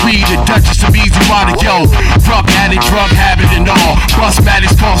bag of weed, the Duchess of Easy Water, yo. Drug addict, drug habit and all. Bust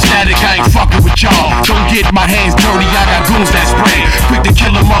matters, call static, I ain't fucking with y'all. Don't get my hands dirty, I got goons that spray. Quick to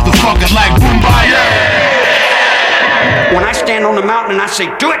kill a motherfucker like Boombayah. When I stand on the mountain and I say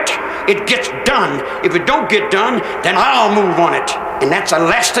do it, it gets done. If it don't get done, then I'll move on it. And that's the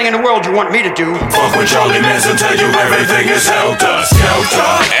last thing in the world you want me to do. Fuck with Charlie Manson, tell you everything is helter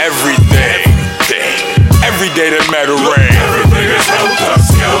skelter. Everything. Every day that metal rain. Everything is helter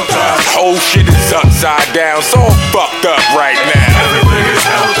skelter. Whole shit is upside down, so I'm fucked up right now. Everything is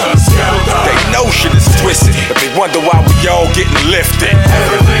helter skelter. They know shit is twisted, but they wonder why we all getting lifted.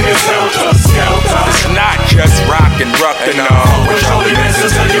 Everything is helter skelter. It's not just rock and ruckin' on. With Charlie Manson,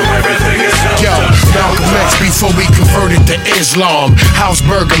 tell you everything is helter. Yo, Malcolm X before we converted to Islam. House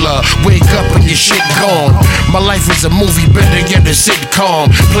burglar, wake up and your shit gone. My life is a movie, better get a sitcom.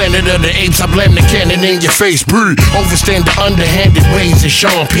 Planet of the Apes, I blame the cannon in your face. Overstand the underhanded ways of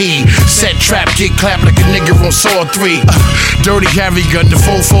Sean P. Set trap, get clapped like a nigga on Saw 3. Dirty Harry gun, the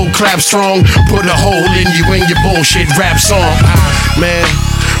fofo clap strong. Put a hole in you in your bullshit rap song. Man,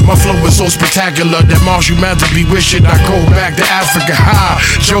 my flow is so spectacular that Marshall Mathers be wishing I go back to Africa. Ha,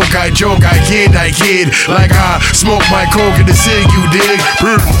 joke, I kid. Like I smoke my coke in the city, you dig?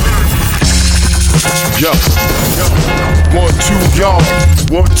 Yo, 1, 2, y'all.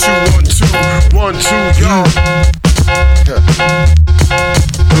 1, 2, 1, 2, 1, 2, y'all.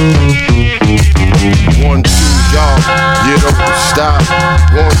 1, 2, y'all. You don't stop.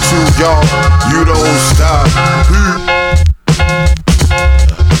 1, 2, y'all. You don't stop.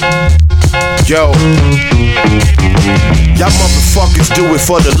 Yo, y'all motherfuckers do it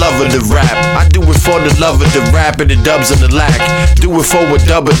for the love of the rap. I do it for the love of the rap and the dubs and the lack. Do it for a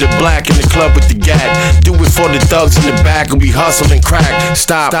dub of the black in the club with the gat. Do it for the thugs in the back and we hustle and crack.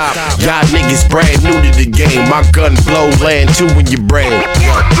 Stop. Y'all niggas brand new to the game. My gun blow land 2 in your brain.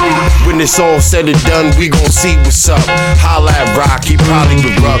 When it's all said and done, we gon' see what's up. Holla at Rock, he probably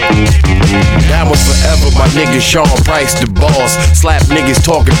would rock. Now and forever, my nigga Sean Price the boss. Slap niggas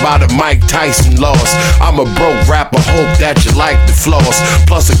talking about a Mike Tyson loss. I'm a broke rapper, hope that you like the floss.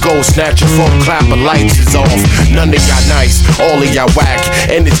 Plus a gold snatcher, phone clapper, lights is off. None of y'all nice, all of y'all whack.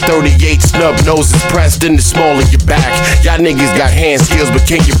 And it's 38 snub noses pressed in the small of your back. Y'all niggas got hand skills, but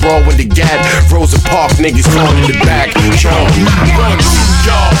can you brawl with the gat? Rosa Park niggas caught in the back. Sean, run through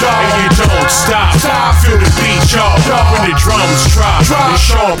y'all, and you don't stop. Feel the beat, y'all, when the drums drop. It's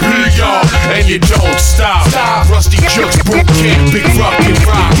Sean P, y'all, and you don't stop. Rusty Jukes, boot camp, big rock and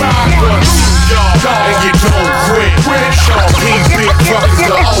rock. Run through y'all, and you don't quit. Sean P, big rock is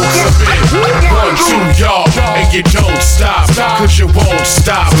the ultimate. Run through y'all, and you don't stop. Cause you won't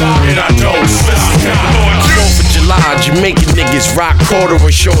stop, and I don't stop. 4th of July, Jamaican niggas rock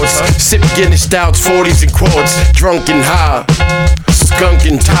corduroy shorts. Sip Guinness stouts, 40s and quarts. Drunk and high, skunk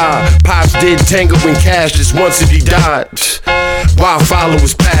and tie. Pops did tango and cash just once that he died. While follow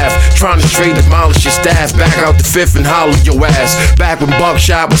his path, trying to straight demolish your staff. Back out the 5th and holler your ass. Back when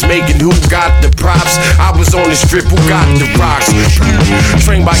Buckshot was making who got the props. I was on the strip, who got the rocks.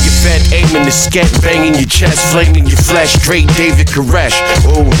 Trained by your vet, aiming the sket, banging your chest, flaming your flesh. Straight David Koresh.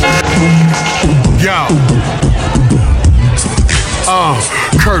 Ooh. Yo.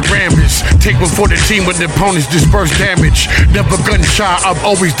 Kurt Rambis, take one for the team when the opponents disperse damage. Never gun shy, I'm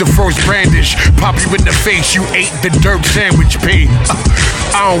always the first brandish. Pop you in the face, you ate the dirt sandwich, P.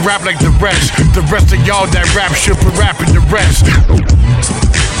 I don't rap like the rest. The rest of y'all that rap should be rapping the rest.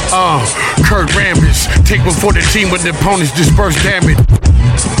 Kurt Rambis, take one for the team when the opponents disperse damage.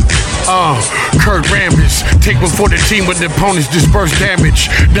 Kurt Rambis, take one for the team when the opponents disperse damage.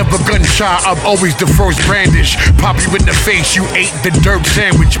 Never gun shy, I'm always the first brandish. Pop you in the face, you ate the dirt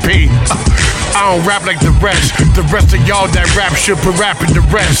sandwich, P. I don't rap like the rest. The rest of y'all that rap should be rapping the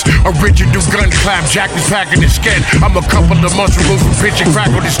rest. Original gun clap, Jack was packing his skin. I'm a couple of months removed from pitch and crack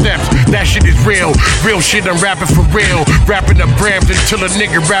on the steps. That shit is real. Real shit, I'm rapping for real. Rapping up grams until a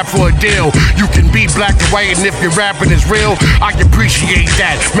nigga rap for a deal. You can be black and white, and if your rapping is real, I appreciate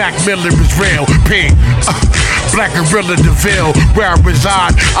that. Mac Miller is real. P. Black Gorilla DeVille, where I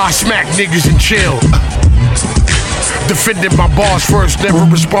reside, I smack niggas and chill. Defending my bars first, never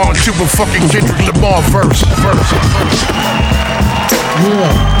respond to a fucking Kendrick Lamar verse.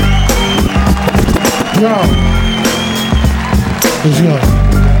 Yeah. Let's go.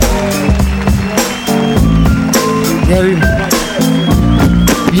 Ready?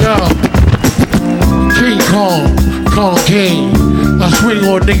 Yo. King Kong King. I swing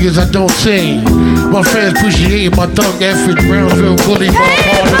on niggas I don't sing. My fans appreciate my thug effort. Brownsville bully, my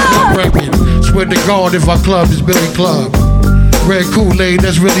part of the record. Swear to God, if I club, it's Billy Club. Red Kool-Aid,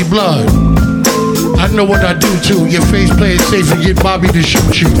 that's really blood. I know what I do too. Your face playing safe and get Bobby to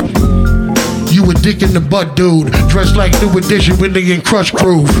shoot you. You a dick in the butt, dude. Dressed like New Edition when they in Crush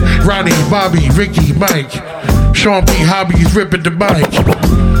Groove. Ronnie, Bobby, Ricky, Mike. Sean P. Hobbies ripping the mic.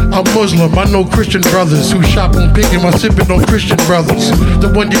 I'm Muslim, I know Christian brothers who shop on pig and I'm sipping on Christian brothers. The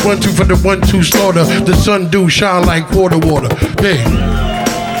one you run to for the 1-2 slaughter. The sun do shine like quarter water. Big.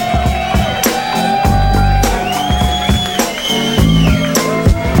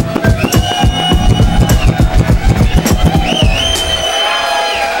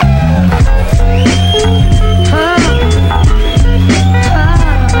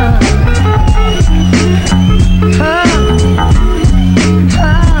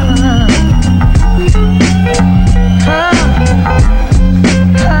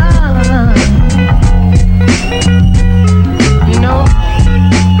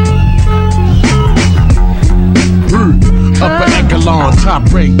 Top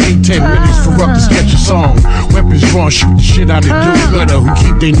break, 8-10 minutes for up to sketch a song. Weapons drawn, shoot the shit out of do-gooder who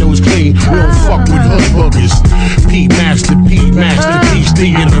keep their nose clean. We don't fuck with hood boogers. Master Peace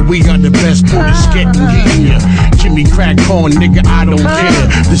Theater. We got the best bullets getting here. Jimmy crack corn, nigga, I don't care.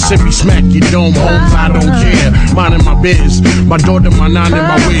 The semi smack your dome, homes, I don't care. Minding my biz, my daughter, my nine in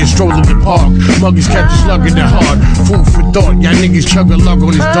my way, strolling the park. Muggers catch a slug in the heart. Food for thought, y'all niggas chug a lug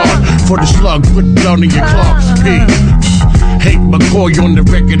on his dart. For the slug, put blood in your clocks. Hate McCoy on the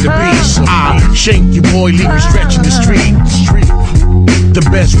record, the beast. I shank your boy, leave you stretching the street. The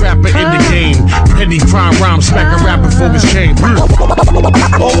best rapper in the game. Petty crime rhyme, smack a rapper for his chain.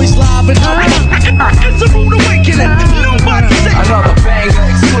 Always live and it's a rude awakening. Nobody say another banger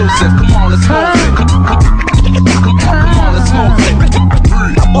exclusive. Come on, let's smoke it. Come on, let's smoke it.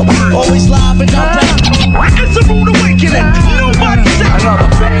 Always live and it's a rude awakening. Nobody say another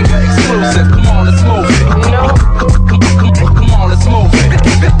banger exclusive. Come on, let's smoke it.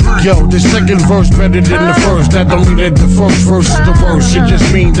 Yo, the second verse better than the first. That don't mean that the first verse is the worst. It just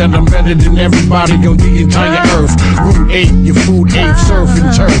means that I'm better than everybody on the entire earth. Root 8, your food 8, surf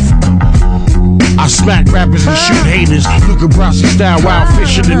and turf. I smack rappers and shoot haters. Luca Brasi style, wild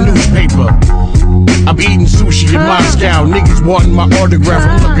fish in the newspaper. I'm eating sushi in Moscow. Niggas wanting my autograph,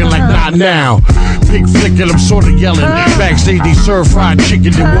 I'm looking like not now. Big flick and I'm sorta yelling. Backstage they serve fried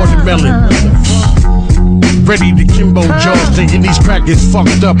chicken and watermelon. Ready to Kimbo Jaws, thinking these crackers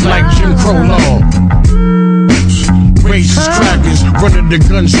fucked up like Jim Crow law. Racist crackers, running the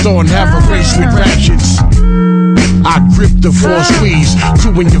gun store and have a race with ratchets. I grip the 4 squeeze, 2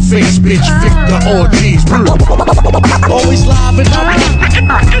 in your face, bitch, Victor Ortiz. Always live and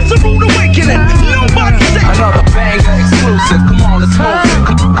it's a rude awakening. Nobody say another banger exclusive. Come on, let's smoke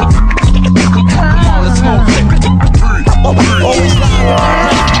it. Come on, let's smoke it. Always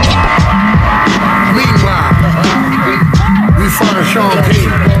live. Meanwhile, we find a Sean P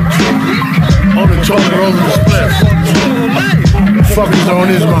on the top roll of the split. Fuckers on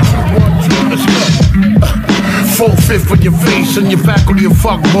his mind. Let's go. 4-5 for your face and your faculty of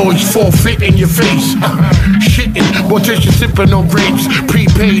fuck boys. 4-fit in your face. Shitting, mortician sipping on grapes.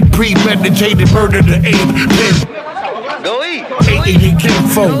 Prepaid, premeditated murder to ape. Go eat. 88 king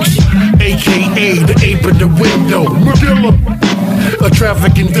folks, aka the ape in the window. A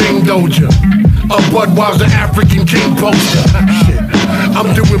trafficking thing doja. A Budweiser African king poster. Shit.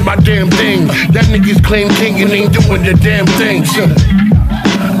 I'm my damn thing. That niggas claim king and ain't doing the damn thing.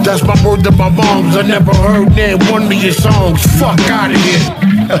 That's my word to my moms. I never heard that one of your songs. Fuck out of here.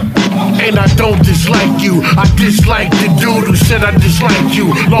 And I don't dislike you. I dislike the dude who said I dislike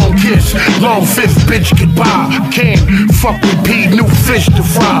you. Long kiss, long fifth, bitch, goodbye. Can't fuck with P, new fish to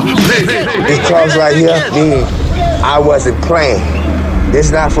fry. This cross right here means I wasn't playing.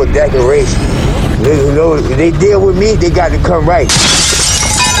 This not for decoration. They deal with me, they got to come right.